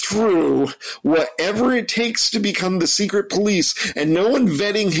got through whatever it takes to become the secret police, and no one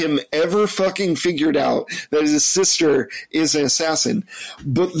vetting him ever fucking figured out that his sister is an assassin.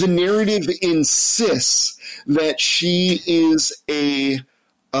 But the narrative insists that she is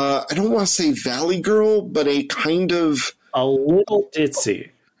I don't want to say valley girl, but a kind of... a little ditzy.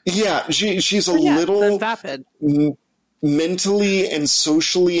 Yeah, she's a little mentally and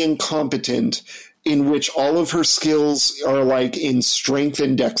socially incompetent, in which all of her skills are like in strength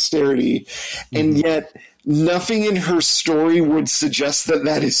and dexterity, and yet nothing in her story would suggest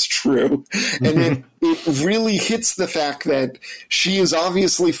that is true. And it really hits the fact that she is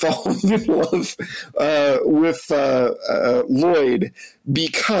obviously falling in love with Lloyd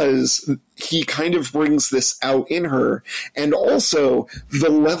because he kind of brings this out in her. And also the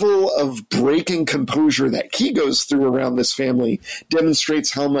level of breaking composure that he goes through around this family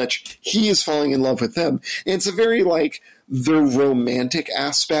demonstrates how much he is falling in love with them. And it's a very the romantic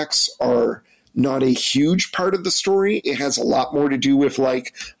aspects are not a huge part of the story. It has a lot more to do with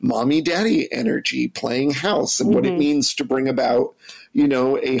mommy daddy energy, playing house, and what it means to bring about,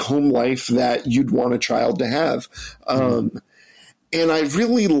 a home life that you'd want a child to have. And I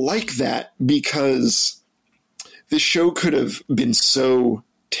really like that because the show could have been so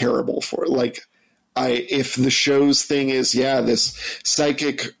terrible for it. If the show's thing is, this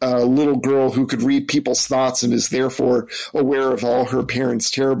psychic little girl who could read people's thoughts and is therefore aware of all her parents'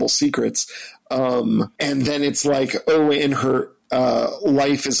 terrible secrets, and then it's in her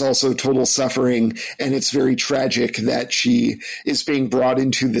life is also total suffering, and it's very tragic that she is being brought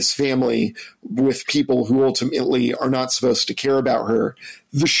into this family with people who ultimately are not supposed to care about her.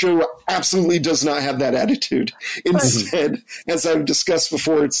 The show absolutely does not have that attitude. Instead, as I've discussed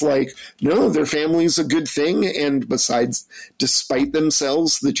before, it's no, their family is a good thing, and despite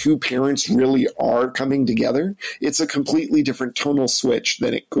themselves, the two parents really are coming together. It's a completely different tonal switch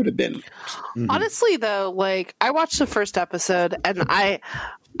than it could have been. Honestly, though, I watched the first episode, and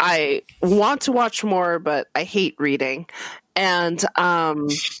I want to watch more, but I hate reading. And I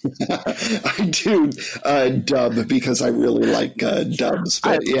do dub because I really like dubs.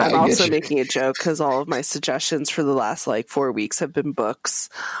 But I'm also making a joke because all of my suggestions for the last 4 weeks have been books.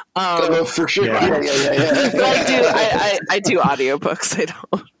 For sure. Yeah. But I do audiobooks.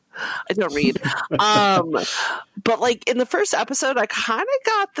 I don't read. But in the first episode, I kind of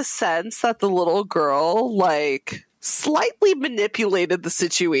got the sense that the little girl slightly manipulated the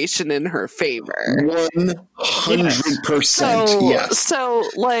situation in her favor. 100%. Yes. So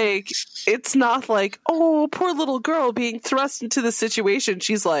it's not oh, poor little girl being thrust into the situation.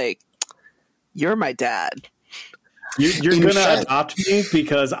 She's like, you're my dad. You're going to adopt me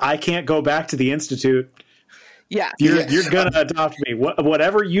because I can't go back to the Institute. Yeah. You're going to adopt me.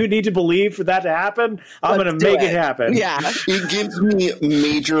 Whatever you need to believe for that to happen, I'm going to make it happen. Yeah. It gives me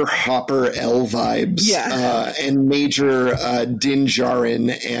major Hopper L vibes. Yeah. And major Din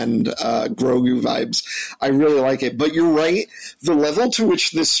Djarin and Grogu vibes. I really like it. But you're right. The level to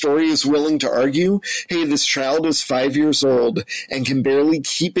which this story is willing to argue, hey, this child is 5 years old and can barely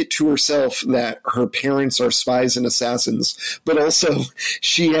keep it to herself that her parents are spies and assassins. But also,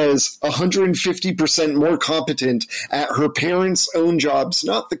 she has 150% more competence at her parents' own jobs,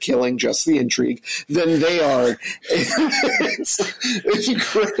 not the killing, just the intrigue, than they are. It's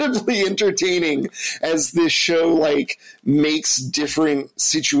incredibly entertaining as this show makes different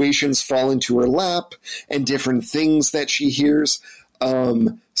situations fall into her lap and different things that she hears,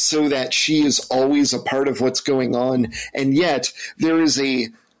 so that she is always a part of what's going on. And yet there is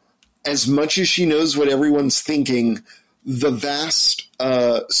as much as she knows what everyone's thinking, the vast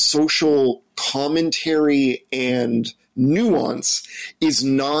social commentary and nuance is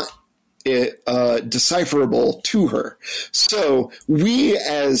not decipherable to her. So we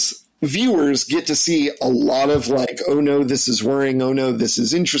as viewers get to see a lot of oh no, this is worrying, oh no, this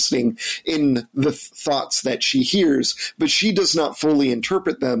is interesting in the thoughts that she hears, but she does not fully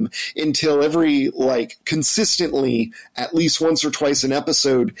interpret them until every consistently, at least once or twice an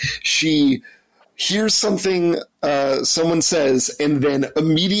episode, she hears something someone says and then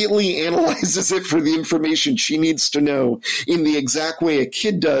immediately analyzes it for the information she needs to know in the exact way a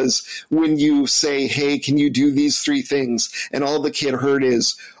kid does when you say, hey, can you do these 3 things? And all the kid heard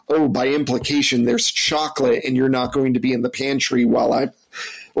is, oh, by implication, there's chocolate and you're not going to be in the pantry while I'm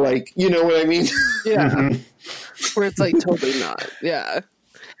you know what I mean? Yeah. Where it's totally not. Yeah.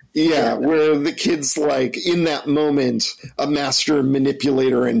 Yeah, where the kid's in that moment, a master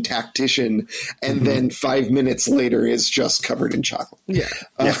manipulator and tactician, and then 5 minutes later is just covered in chocolate. Yeah.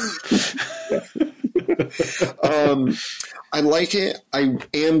 I like it. I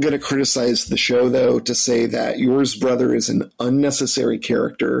am going to criticize the show, though, to say that Yor's brother is an unnecessary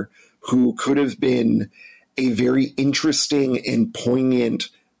character who could have been a very interesting and poignant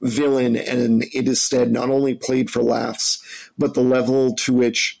villain, and it instead not only played for laughs, but the level to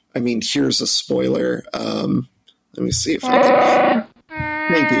which, here's a spoiler. Let me see if I can.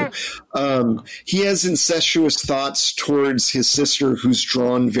 Thank you. He has incestuous thoughts towards his sister, who's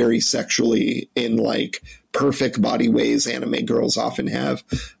drawn very sexually in perfect body ways anime girls often have,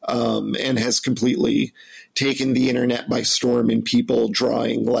 and has completely taken the internet by storm in people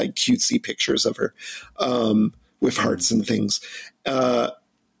drawing cutesy pictures of her with hearts and things.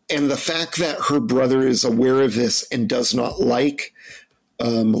 And the fact that her brother is aware of this and does not like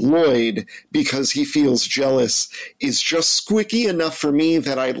Lloyd because he feels jealous is just squicky enough for me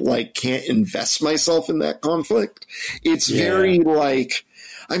that I can't invest myself in that conflict. It's very I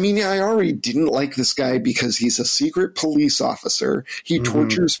already didn't like this guy because he's a secret police officer. He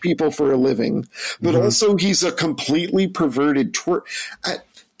tortures people for a living, but also he's a completely perverted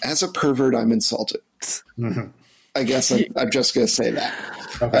as a pervert, I'm insulted. I guess I'm just going to say that.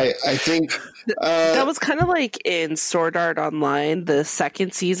 Okay. I think that was kind of in Sword Art Online, the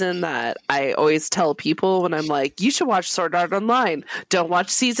second season, that I always tell people when I'm you should watch Sword Art Online. Don't watch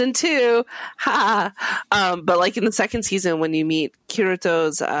season 2. Ha! But in the second season, when you meet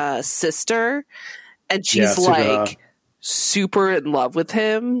Kirito's sister, and she's super in love with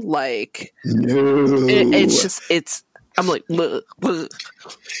him, it's I'm bleh, bleh.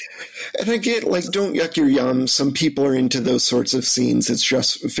 And I get don't yuck your yum. Some people are into those sorts of scenes. It's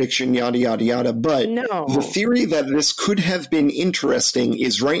just fiction, yada, yada, yada. But the theory that this could have been interesting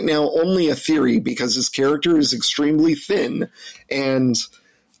is right now only a theory because his character is extremely thin. And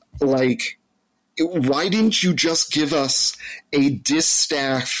why didn't you just give us a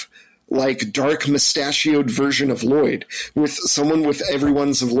distaff like dark mustachioed version of Lloyd, with someone with every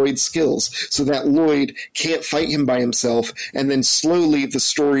one's of Lloyd's skills, so that Lloyd can't fight him by himself, and then slowly the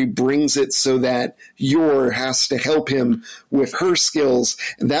story brings it so that Yor has to help him with her skills.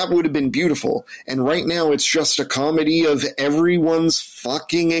 That would have been beautiful. And right now it's just a comedy of everyone's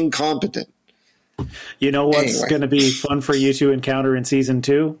fucking incompetent. You know what's going to be fun for you to encounter in season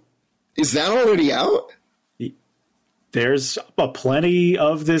 2? Is that already out? There's plenty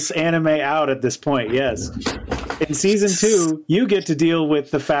of this anime out at this point, yes. In season 2, you get to deal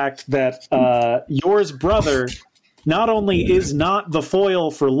with the fact that Yor's brother not only is not the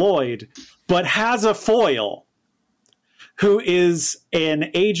foil for Lloyd, but has a foil who is an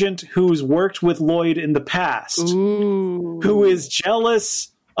agent who's worked with Lloyd in the past, who is jealous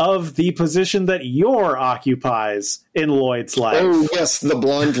of the position that Yor occupies in Lloyd's life. Oh, yes, the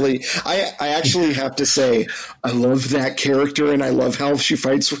blonde lady. I actually have to say, I love that character, and I love how she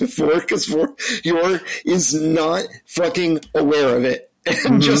fights with Vor, because Yor is not fucking aware of it,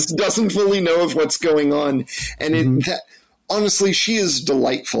 and just doesn't fully know of what's going on. And honestly, she is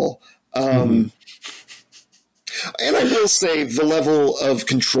delightful. And I will say the level of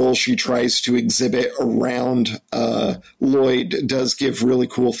control she tries to exhibit around Lloyd does give really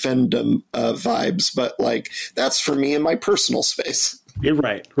cool fandom vibes, but like that's for me in my personal space. You're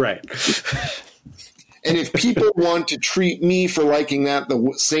right. And if people want to treat me for liking that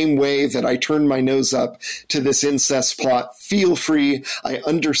the same way that I turn my nose up to this incest plot, feel free. I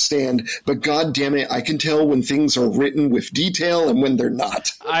understand. But God damn it, I can tell when things are written with detail and when they're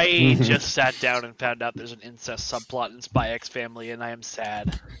not. I just sat down and found out there's an incest subplot in SpyXFamily, and I am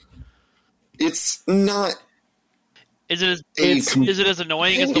sad. It's not... Is it as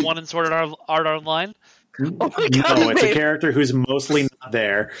annoying as the one in Sword Art Online? Oh my God, no, it's a character who's mostly not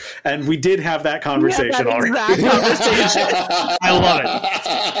there, and we did have that conversation already. I love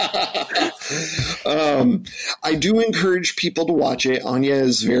it. I do encourage people to watch it. Anya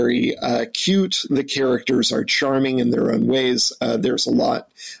is very cute. The characters are charming in their own ways. There's a lot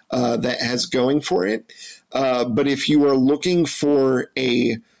that has going for it. But if you are looking for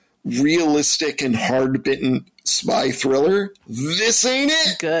a realistic and hard-bitten spy thriller, this ain't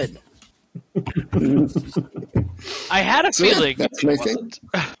it. Good. I had a feeling. That's my thing.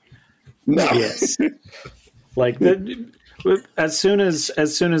 No. Yes. Like as soon as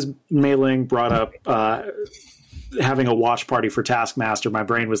Mei Ling brought up having a watch party for Taskmaster, my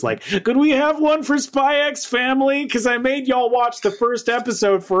brain was like, could we have one for SpyXFamily? Because I made y'all watch the first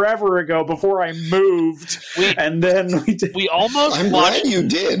episode forever ago before I moved, and then we did. We almost. I'm glad you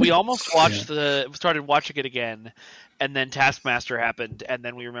did. We almost watched started watching it again. And then Taskmaster happened, and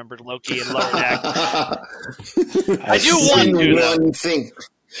then we remembered Loki and Lower Deck. I do want to one thing.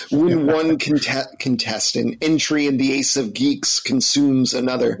 When one contestant entry in the Ace of Geeks consumes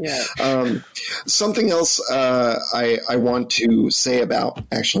another. Yeah. Something else I want to say about,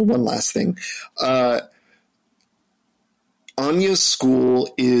 actually one last thing. Anya's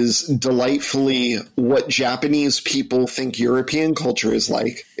school is delightfully what Japanese people think European culture is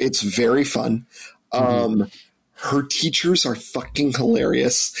like. It's very fun. Her teachers are fucking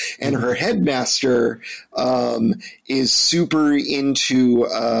hilarious, and her headmaster is super into.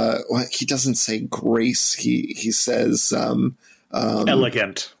 He doesn't say grace. He says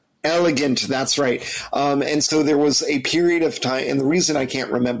elegant. Elegant, that's right. And so there was a period of time, and the reason I can't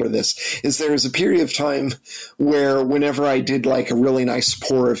remember this is there was a period of time where whenever I did like a really nice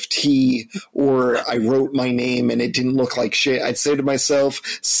pour of tea or I wrote my name and it didn't look like shit, I'd say to myself,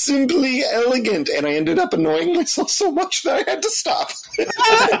 simply elegant. And I ended up annoying myself so much that I had to stop.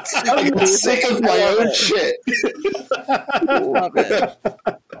 I got sick of my own shit. Love it.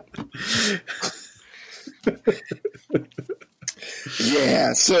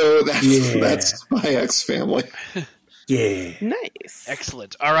 Yeah, so that's SpyXFamily. Yeah. Nice.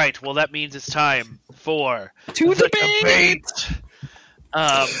 Excellent. All right, well, that means it's time for the debate.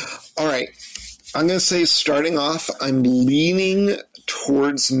 All right. I'm going to say, starting off, I'm leaning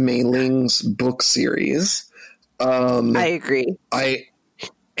towards Mei Ling's book series. I agree.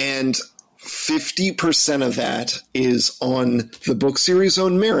 And 50% of that is on the book series'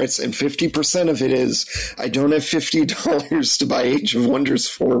 own merits, and 50% of it is I don't have $50 to buy Age of Wonders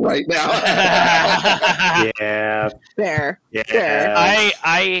 4 right now. Yeah. Fair. Yeah. Fair.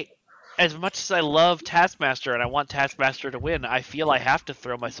 I as much as I love Taskmaster and I want Taskmaster to win, I feel I have to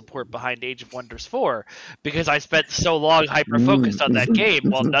throw my support behind Age of Wonders 4 because I spent so long hyper-focused on that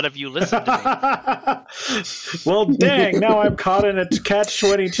game while none of you listened to me. Well, dang, now I'm caught in a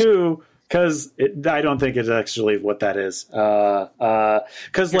catch-22 because I don't think it's actually what that is.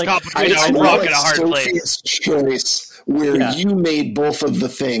 Because I rock in a hard place. Choice where you made both of the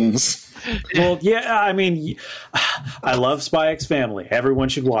things. Well, yeah, I mean, I love SpyXFamily. Everyone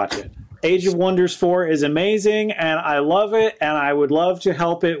should watch it. Age of Wonders 4 is amazing, and I love it, and I would love to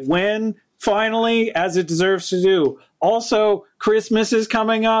help it win, finally, as it deserves to do. Also, Christmas is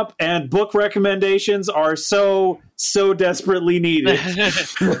coming up, and book recommendations are so desperately needed.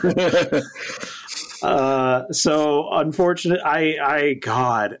 So, unfortunately,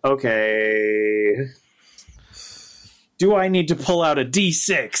 God, okay. Do I need to pull out a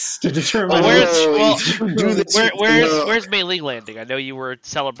D6 to determine? Where's Mei Ling landing? I know you were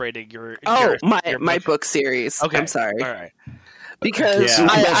celebrating your my book series. Okay, I'm sorry. All right. Because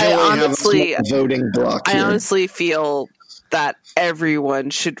I honestly feel that everyone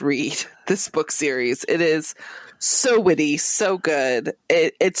should read this book series. It is so witty, so good.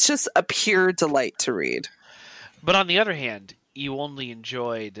 It's just a pure delight to read. But on the other hand, you only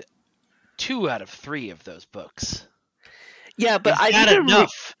enjoyed 2 out of 3 of those books. Yeah, but I had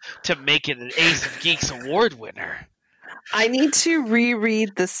enough to make it an Ace of Geeks award winner. I need to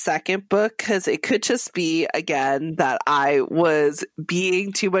reread the second book because it could just be, again, that I was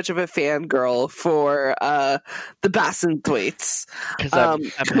being too much of a fangirl for the Bassenthwaites,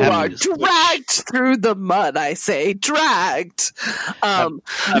 who are dragged through the mud, I say. Dragged! I'm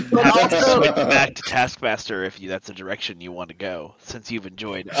happy to switch back to Taskmaster if that's the direction you want to go, since you've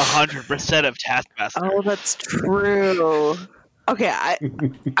enjoyed 100% of Taskmaster. Oh, that's true. Okay,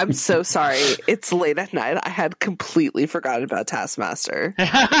 I'm so sorry. It's late at night. I had completely forgotten about Taskmaster.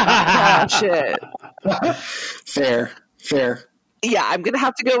 Shit. Fair. Yeah, I'm going to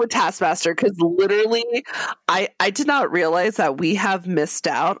have to go with Taskmaster because literally I did not realize that we have missed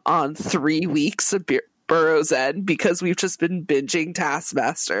out on 3 weeks of Burrow's End because we've just been binging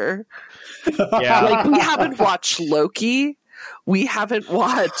Taskmaster. Yeah. Like, we haven't watched Loki. We haven't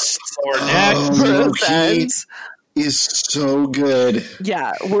watched Burrow's End. Is so good.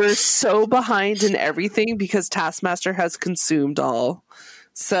 Yeah, we're so behind in everything because Taskmaster has consumed all.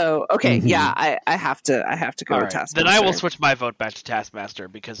 So okay, I have to go with Taskmaster. Then I will switch my vote back to Taskmaster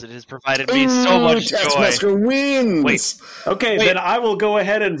because it has provided me so much joy. Taskmaster wins. Wait. Then I will go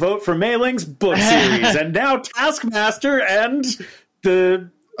ahead and vote for Mei Ling's book series, and now Taskmaster and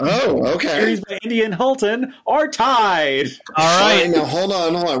the series by Indy and Hulton are tied. All right. Now hold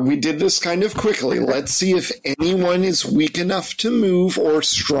on. We did this kind of quickly. Let's see if anyone is weak enough to move or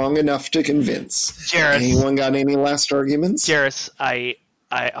strong enough to convince. Jairus. Anyone got any last arguments? Jairus, I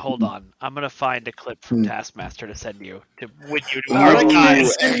hold on. I'm gonna find a clip from Taskmaster to send you to win you to I can't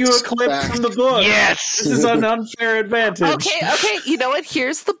send you a clip from the book. Yes, this is an unfair advantage. Okay. You know what?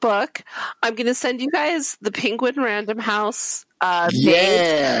 Here's the book. I'm gonna send you guys the Penguin Random House.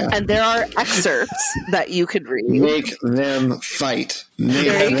 And there are excerpts that you could read. Make them fight. Make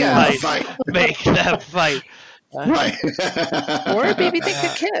them fight. Right. Or maybe they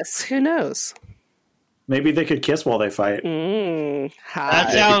could kiss. Who knows? Maybe they could kiss while they fight.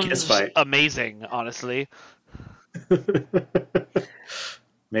 That sounds amazing, honestly.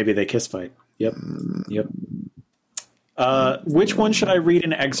 Maybe they kiss fight. Yep. Which one should I read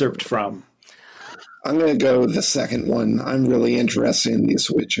an excerpt from? I'm going to go with the second one. I'm really interested in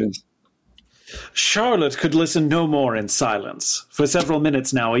these witches. Charlotte could listen no more in silence. For several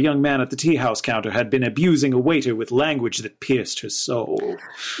minutes now, a young man at the tea-house counter had been abusing a waiter with language that pierced her soul.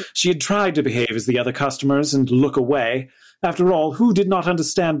 She had tried to behave as the other customers and look away. After all, who did not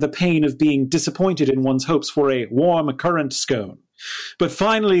understand the pain of being disappointed in one's hopes for a warm currant scone? But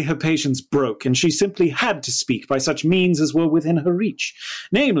finally her patience broke, and she simply had to speak by such means as were within her reach,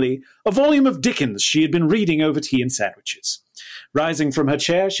 namely, a volume of Dickens she had been reading over tea and sandwiches. Rising from her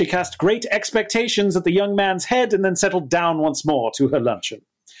chair, she cast great expectations at the young man's head and then settled down once more to her luncheon.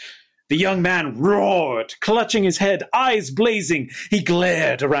 The young man roared, clutching his head, eyes blazing. He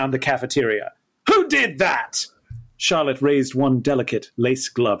glared around the cafeteria. "Who did that?" Charlotte raised one delicate,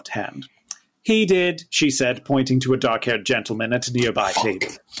 lace-gloved hand. "He did," she said, pointing to a dark-haired gentleman at a nearby table.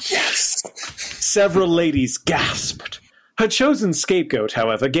 Yes! Several ladies gasped. Her chosen scapegoat,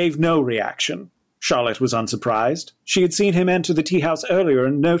 however, gave no reaction. Charlotte was unsurprised. She had seen him enter the tea-house earlier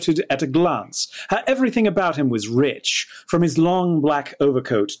and noted at a glance how everything about him was rich, from his long black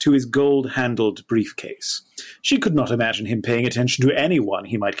overcoat to his gold-handled briefcase. She could not imagine him paying attention to anyone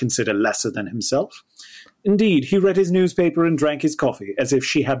he might consider lesser than himself. Indeed, he read his newspaper and drank his coffee, as if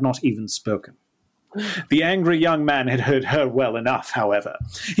she had not even spoken. The angry young man had heard her well enough, however.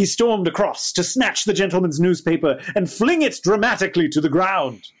 He stormed across to snatch the gentleman's newspaper and fling it dramatically to the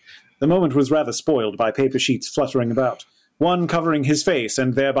ground. The moment was rather spoiled by paper sheets fluttering about, one covering his face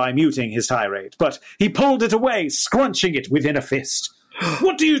and thereby muting his tirade, but he pulled it away, scrunching it within a fist.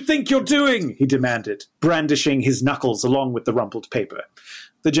 What do you think you're doing? He demanded, brandishing his knuckles along with the rumpled paper.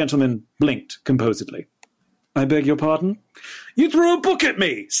 The gentleman blinked composedly. I beg your pardon? You threw a book at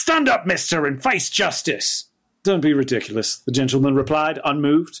me! Stand up, mister, and face justice! Don't be ridiculous, the gentleman replied,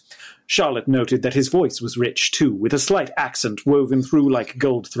 unmoved. Charlotte noted that his voice was rich, too, with a slight accent woven through like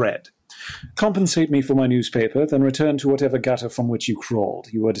gold thread. Compensate me for my newspaper, then return to whatever gutter from which you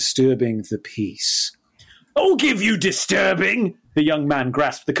crawled. You are disturbing the peace. I'll give you disturbing! The young man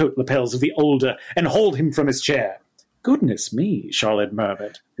grasped the coat lapels of the older and hauled him from his chair. Goodness me, Charlotte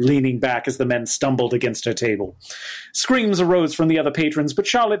murmured, leaning back as the men stumbled against her table. Screams arose from the other patrons, but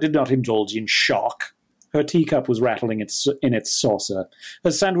Charlotte did not indulge in shock. Her teacup was rattling in its saucer.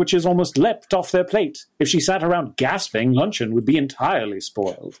 Her sandwiches almost leapt off their plate. If she sat around gasping, luncheon would be entirely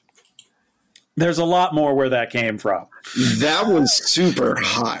spoiled. There's a lot more where that came from. That was super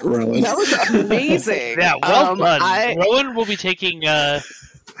hot, Rowan. That was amazing. Yeah, well done. Rowan will be taking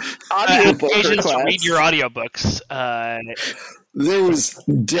applications to read your audiobooks. There was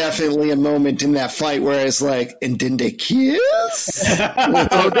definitely a moment in that fight where I was like, and didn't they kiss?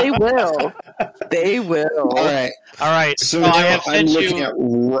 Oh, they will. They will. All right. So now I'm looking at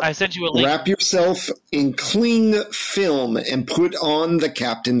I sent you a link. Wrap yourself in cling film and put on the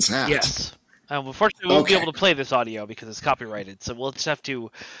captain's hat. Yes. Unfortunately, we won't be able to play this audio because it's copyrighted. So you'll just have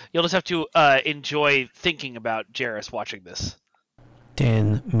to enjoy thinking about Jarrus watching this.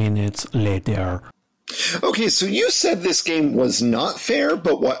 10 minutes later. Okay, so you said this game was not fair,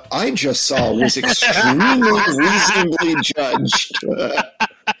 but what I just saw was extremely reasonably judged. The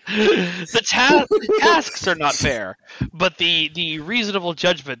tasks are not fair, but the reasonable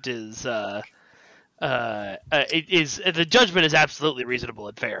judgment is the judgment is absolutely reasonable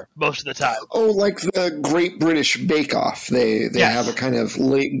and fair most of the time. Oh, like the Great British Bake Off. They have a kind of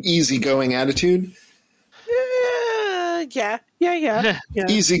easygoing attitude. Yeah.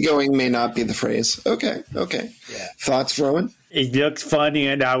 Easygoing may not be the phrase. Okay. Yeah. Thoughts, Rowan? It looks funny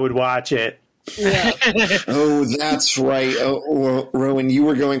and I would watch it. Yeah. Oh, that's right. Oh, Rowan, you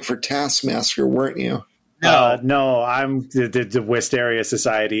were going for Taskmaster, weren't you? No, I'm the Wisteria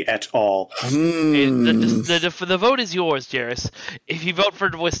Society et al. The vote is yours, Jarrus. If you vote for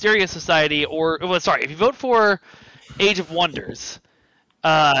the Wisteria Society, if you vote for Age of Wonders,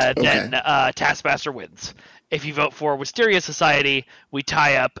 then Taskmaster wins. If you vote for Wisteria Society, we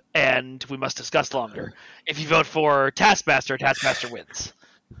tie up and we must discuss longer. If you vote for Taskmaster, Taskmaster wins.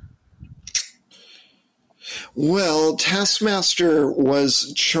 Well, Taskmaster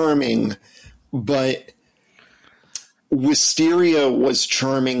was charming, but Wisteria was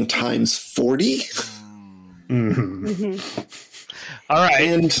charming times 40. Mm-hmm. All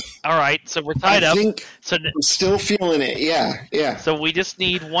right. So we're tied up. So I'm still feeling it. Yeah. So we just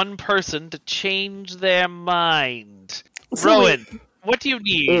need one person to change their mind. Rowan, what do you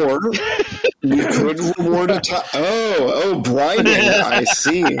need? Or we could reward a time. Oh, bribing. I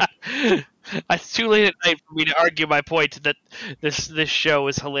see. It's too late at night for me to argue my point that this show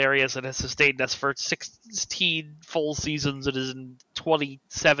is hilarious and has sustained us for 16 full seasons. It is in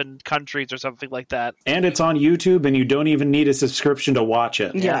 27 countries or something like that. And it's on YouTube, and you don't even need a subscription to watch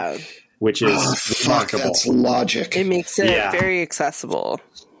it. Yeah. Which is remarkable. That's logic. It makes it very accessible.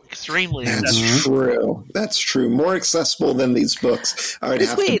 Extremely accessible. That's true. More accessible than these books. I would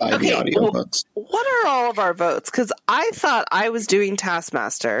have to buy the audiobooks. What are all of our votes? Because I thought I was doing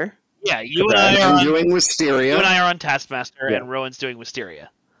Taskmaster. Yeah, you and I are doing Wisteria. You and I are on Taskmaster, and Rowan's doing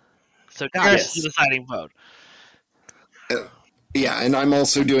Wisteria. So Jarrus is the deciding vote. And I'm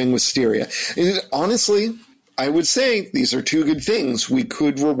also doing Wisteria. Honestly, I would say these are two good things. We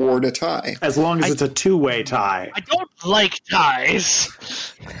could reward a tie. As long as it's a two-way tie. I don't like ties.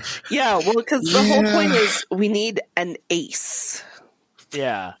 Yeah, well, because the whole point is we need an ace.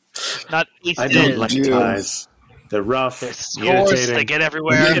 Yeah. Not ace. I don't like ties. They're rough. They're scores. They get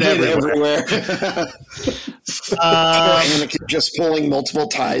everywhere. Anakin just pulling multiple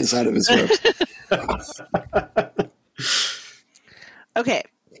ties out of his ropes. Okay,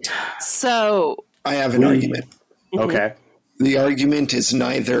 so I have an argument. Okay. The argument is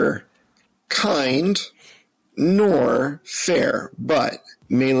neither kind nor fair, but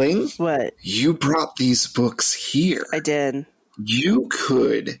Mei-Ling, what? You brought these books here. I did. You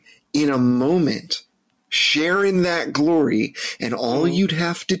could, in a moment, share in that glory, and all you'd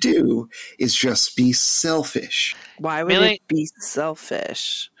have to do is just be selfish. Why would it be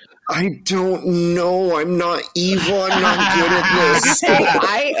selfish? I don't know. I'm not evil. I'm not good at this.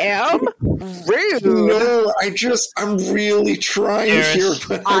 I am rude. No, I'm really trying here,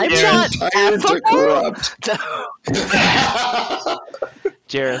 but I'm not tired to corrupt.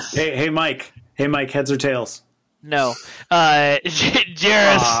 Jarrus. Hey, Mike. Hey, Mike, heads or tails? No. Jairus,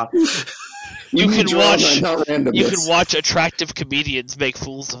 you can watch attractive comedians make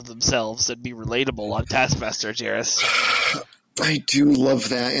fools of themselves and be relatable on Taskmaster, Jairus. I do love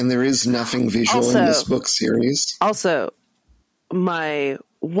that, and there is nothing visual in this book series. Also, my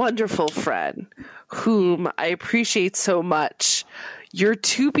wonderful friend, whom I appreciate so much, your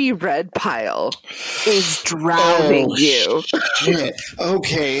to-be-read pile is drowning you. Shit.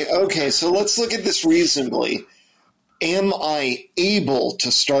 Okay, so let's look at this reasonably. Am I able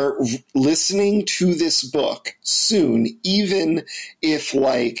to start listening to this book soon, even if,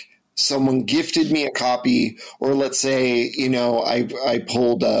 like, someone gifted me a copy, or let's say, I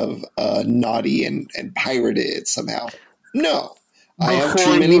pulled a naughty and pirated it somehow? No. I have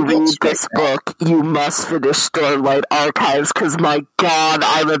too many books. Before you read this book, you must finish Stormlight Archives, because my god,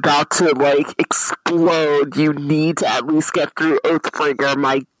 I'm about to, explode. You need to at least get through Oathbringer,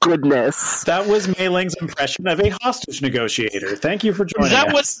 my goodness. That was Mei Ling's impression of a hostage negotiator. Thank you for joining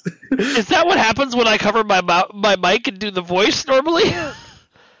us. Is that what happens when I cover my mic and do the voice normally?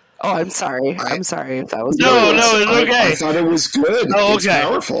 Oh, I'm sorry. I'm sorry if that was... No, it's okay. I thought it was good. Oh, okay. It's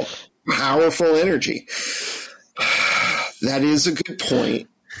powerful. Powerful energy. That is a good point.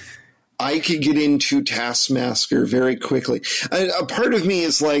 I could get into Taskmaster very quickly. A part of me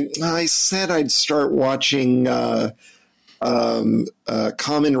is like, I said I'd start watching Kamen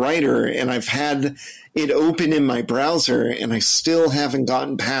Rider, and I've had it open in my browser, and I still haven't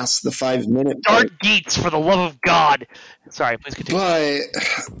gotten past the 5-minute part. Dark Geeks, for the love of God. Sorry, please continue. But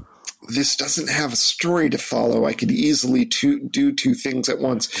this doesn't have a story to follow. I could easily do two things at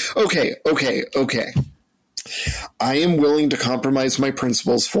once. Okay. I am willing to compromise my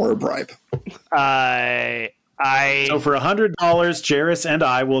principles for a bribe. So for $100, Jairus and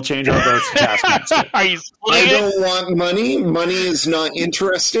I will change our votes to Taskmaster. Are you I don't want money. Money is not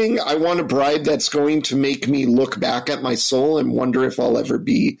interesting. I want a bribe that's going to make me look back at my soul and wonder if I'll ever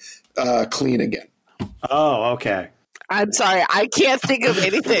be clean again. Oh, okay. I'm sorry, I can't think of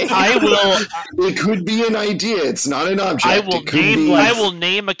anything. I will. It could be an idea. It's not an object. I will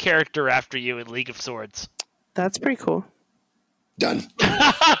name a character after you in League of Swords. That's pretty cool. Done.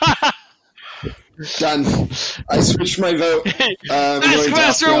 Done. I switched my vote.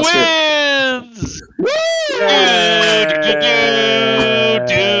 Taskmaster wins! Woo!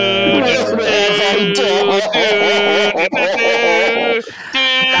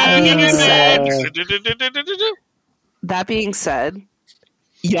 That being said,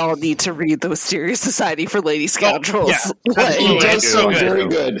 y'all need to read the Mysterious Society for Lady Scoundrels. It does sound very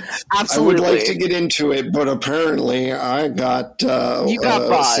good. Absolutely. I would like to get into it, but apparently I got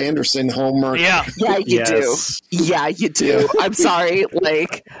Sanderson homework. Yeah, you do. Yeah, you do. I'm sorry,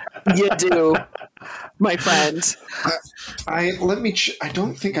 you do, my friend. I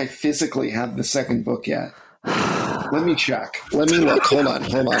don't think I physically have the second book yet. Let me check. Let me look. Hold on.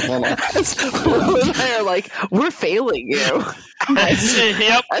 Will and I are like, we're failing you.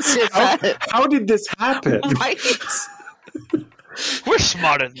 Yep. How did this happen? Right? We're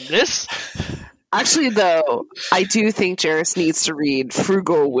smarter than this. Actually, though, I do think Jairus needs to read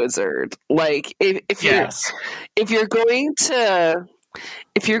Frugal Wizard. If you're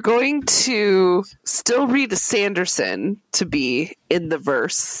going to still read a Sanderson to be in the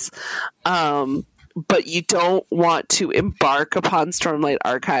verse, but you don't want to embark upon Stormlight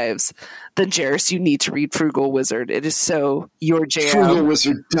Archives, then Jairus, you need to read Frugal Wizard. It is so your jam. Frugal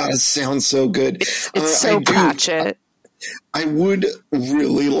Wizard does sound so good. It's so Pratchett. I would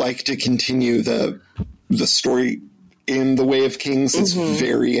really like to continue the story in The Way of Kings. It's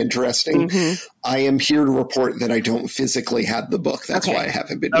very interesting. I am here to report that I don't physically have the book. That's why I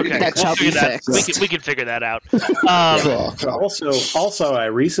haven't been reading it. That shall be fixed. We can figure that out. Also, I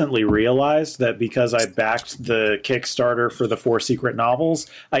recently realized that because I backed the Kickstarter for the 4 secret novels,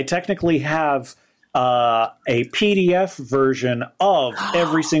 I technically have a PDF version of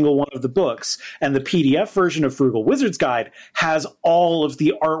every single one of the books, and the PDF version of Frugal Wizard's Guide has all of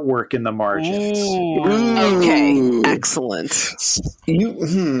the artwork in the margins. Okay, excellent.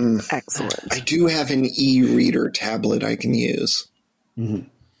 Excellent. I do have an e-reader tablet I can use. All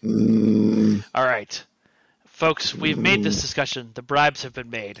right, folks, we've made this discussion. The bribes have been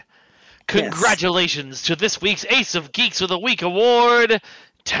made. Congratulations to this week's Ace of Geeks with a Week award,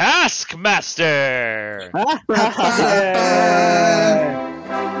 Taskmaster!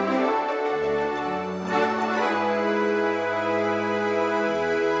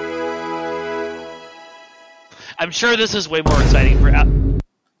 I'm sure this is way more exciting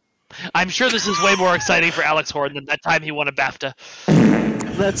for Alex Horn than that time he won a BAFTA.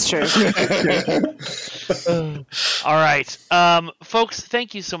 That's true. All right. Folks,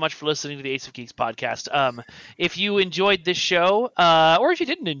 thank you so much for listening to the Ace of Geeks podcast. If you enjoyed this show, or if you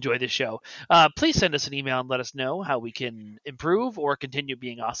didn't enjoy this show, please send us an email and let us know how we can improve or continue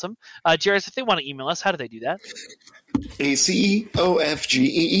being awesome. Jairus, if they want to email us, how do they do that?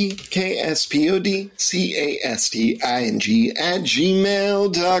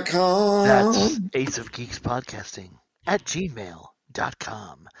 ACEOFGEEKSPODCASTING That's Ace of Geeks Podcasting at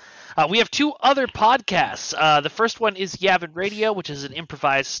gmail.com. We have two other podcasts. The first one is Yavin Radio, which is an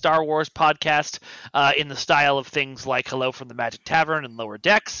improvised Star Wars podcast in the style of things like Hello from the Magic Tavern and Lower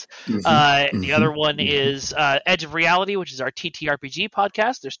Decks. The other one is Edge of Reality, which is our TTRPG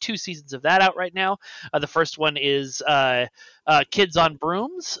podcast. There's 2 seasons of that out right now. The first one is Kids on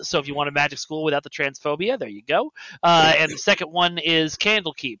Brooms. So if you want a magic school without the transphobia, there you go. And the second one is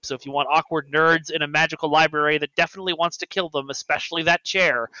Candlekeep. So if you want awkward nerds in a magical library that definitely wants to kill them, especially that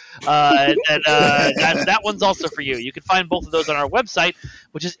chair, that one's also for you. You can find both of those on our website,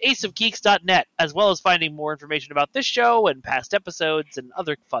 which is aceofgeeks.net, as well as finding more information about this show and past episodes and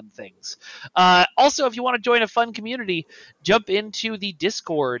other fun things. Also, if you want to join a fun community, jump into the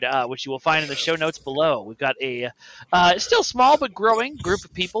Discord, which you will find in the show notes below. We've got a still small but growing group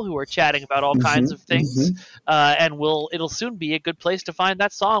of people who are chatting about all kinds of things, and it'll soon be a good place to find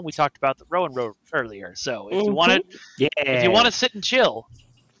that song we talked about that Rowan wrote earlier. So if you want to sit and chill,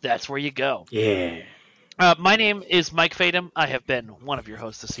 that's where you go. Yeah. My name is Mike Fadum. I have been one of your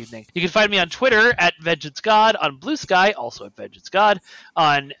hosts this evening. You can find me on Twitter at VengeanceGod, on Blue Sky, also at VengeanceGod,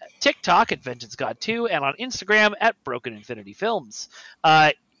 on TikTok at VengeanceGod2, and on Instagram at Broken Infinity Films.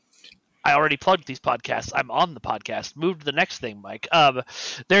 I already plugged these podcasts. I'm on the podcast. Move to the next thing, Mike.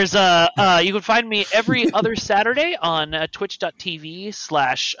 There's you can find me every other Saturday on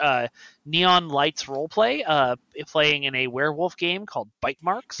twitch.tv/Neon Lights Roleplay, playing in a werewolf game called Bite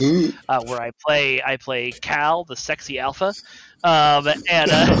Marks, where I play Cal, the sexy alpha,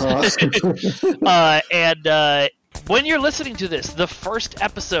 when you're listening to this, the first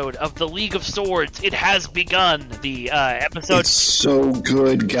episode of The League of Swords, it has begun. The episode... It's so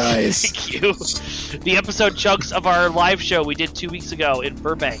good, guys. Thank you. The episode chunks of our live show we did 2 weeks ago in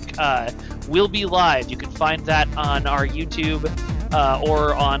Burbank will be live. You can find that on our YouTube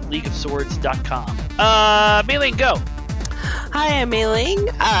or on leagueofswords.com. Mei-Ling, go. Hi, I'm Mei-Ling.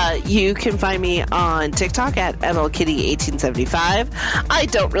 You can find me on TikTok at MLKitty1875. I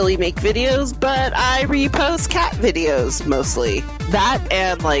don't really make videos, but I repost cat videos mostly. That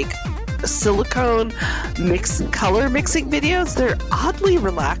and silicone color mixing videos. They're oddly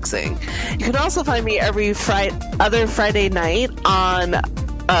relaxing. You can also find me every other Friday night on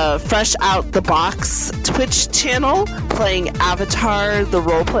Fresh Out the Box Twitch channel playing Avatar, the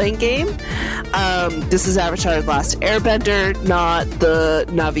role-playing game. This is Avatar: The Last Airbender, not the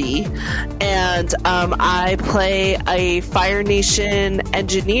Na'vi. And I play a Fire Nation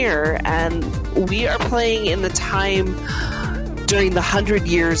engineer, and we are playing in the time during the 100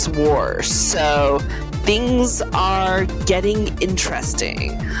 Years' War. So things are getting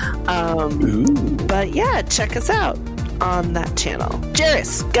interesting. But yeah, check us out on that channel.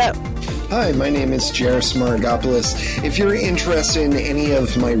 Jairus, go. Hi, my name is Jairus Maragopoulos. If you're interested in any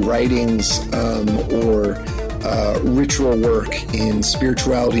of my writings or ritual work in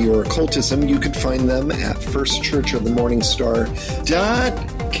spirituality or occultism, you could find them at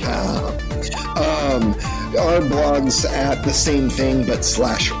firstchurchofthemorningstar.com. Our blog's at the same thing, but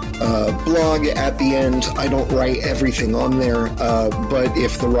 /blog at the end. I don't write everything on there, but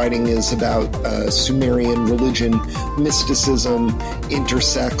if the writing is about Sumerian religion, mysticism,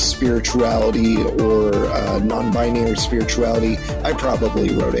 intersex spirituality, or non-binary spirituality, I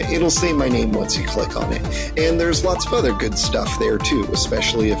probably wrote it. It'll say my name once you click on it. And there's lots of other good stuff there too,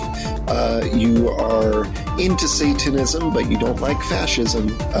 especially if you are into Satanism but you don't like fascism.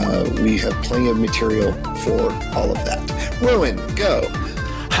 We have plenty of material for all of that. Rowan, go.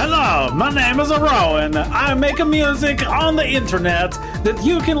 Hello, my name is Rowan. I make music on the internet that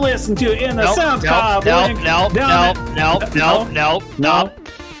you can listen to in a SoundCloud link. No.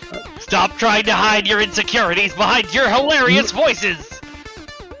 Stop trying to hide your insecurities behind your hilarious voices.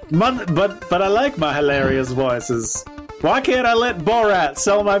 But I like my hilarious voices. Why can't I let Borat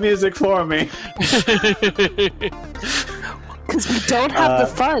sell my music for me? Because we don't have the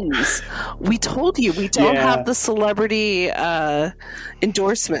funds. We told you we don't have the celebrity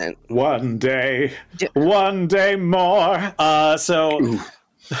endorsement. One day more.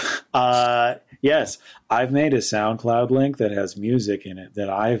 Yes, I've made a SoundCloud link that has music in it that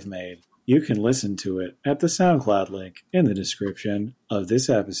I've made. You can listen to it at the SoundCloud link in the description of this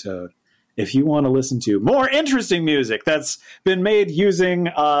episode. If you want to listen to more interesting music that's been made using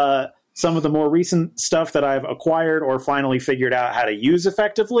some of the more recent stuff that I've acquired or finally figured out how to use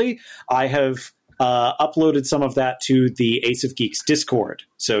effectively, I have uploaded some of that to the Ace of Geeks Discord.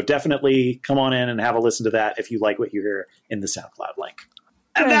 So definitely come on in and have a listen to that if you like what you hear in the SoundCloud link.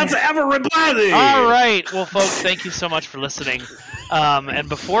 And that's everybody! All right. Well, folks, thank you so much for listening. And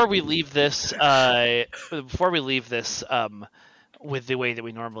before we leave this, with the way that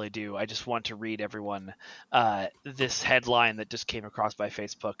we normally do, I just want to read everyone this headline that just came across by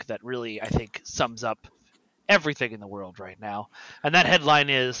Facebook that really, I think, sums up everything in the world right now. And that headline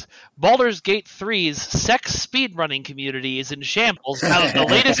is, Baldur's Gate 3's sex speedrunning community is in shambles now that the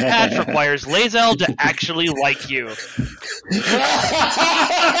latest patch requires Lae'zel to actually like you. So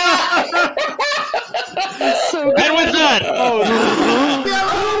and with that,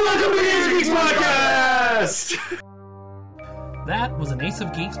 welcome to the Ace of Geeks Podcast! That was an Ace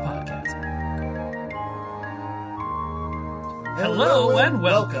of Geeks podcast. Hello and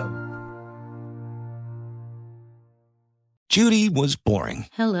welcome. Judy was boring.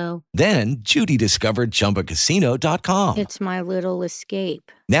 Hello. Then Judy discovered ChumbaCasino.com. It's my little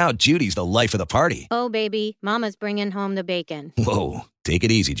escape. Now Judy's the life of the party. Oh, baby, mama's bringing home the bacon. Whoa, take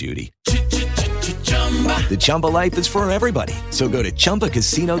it easy, Judy. The Chumba life is for everybody. So go to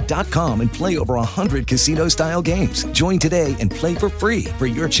ChumbaCasino.com and play over 100 casino-style games. Join today and play for free for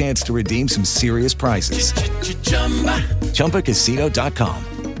your chance to redeem some serious prizes. ChumbaCasino.com.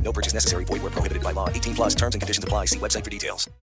 No purchase necessary. Void where prohibited by law. 18+ terms and conditions apply. See website for details.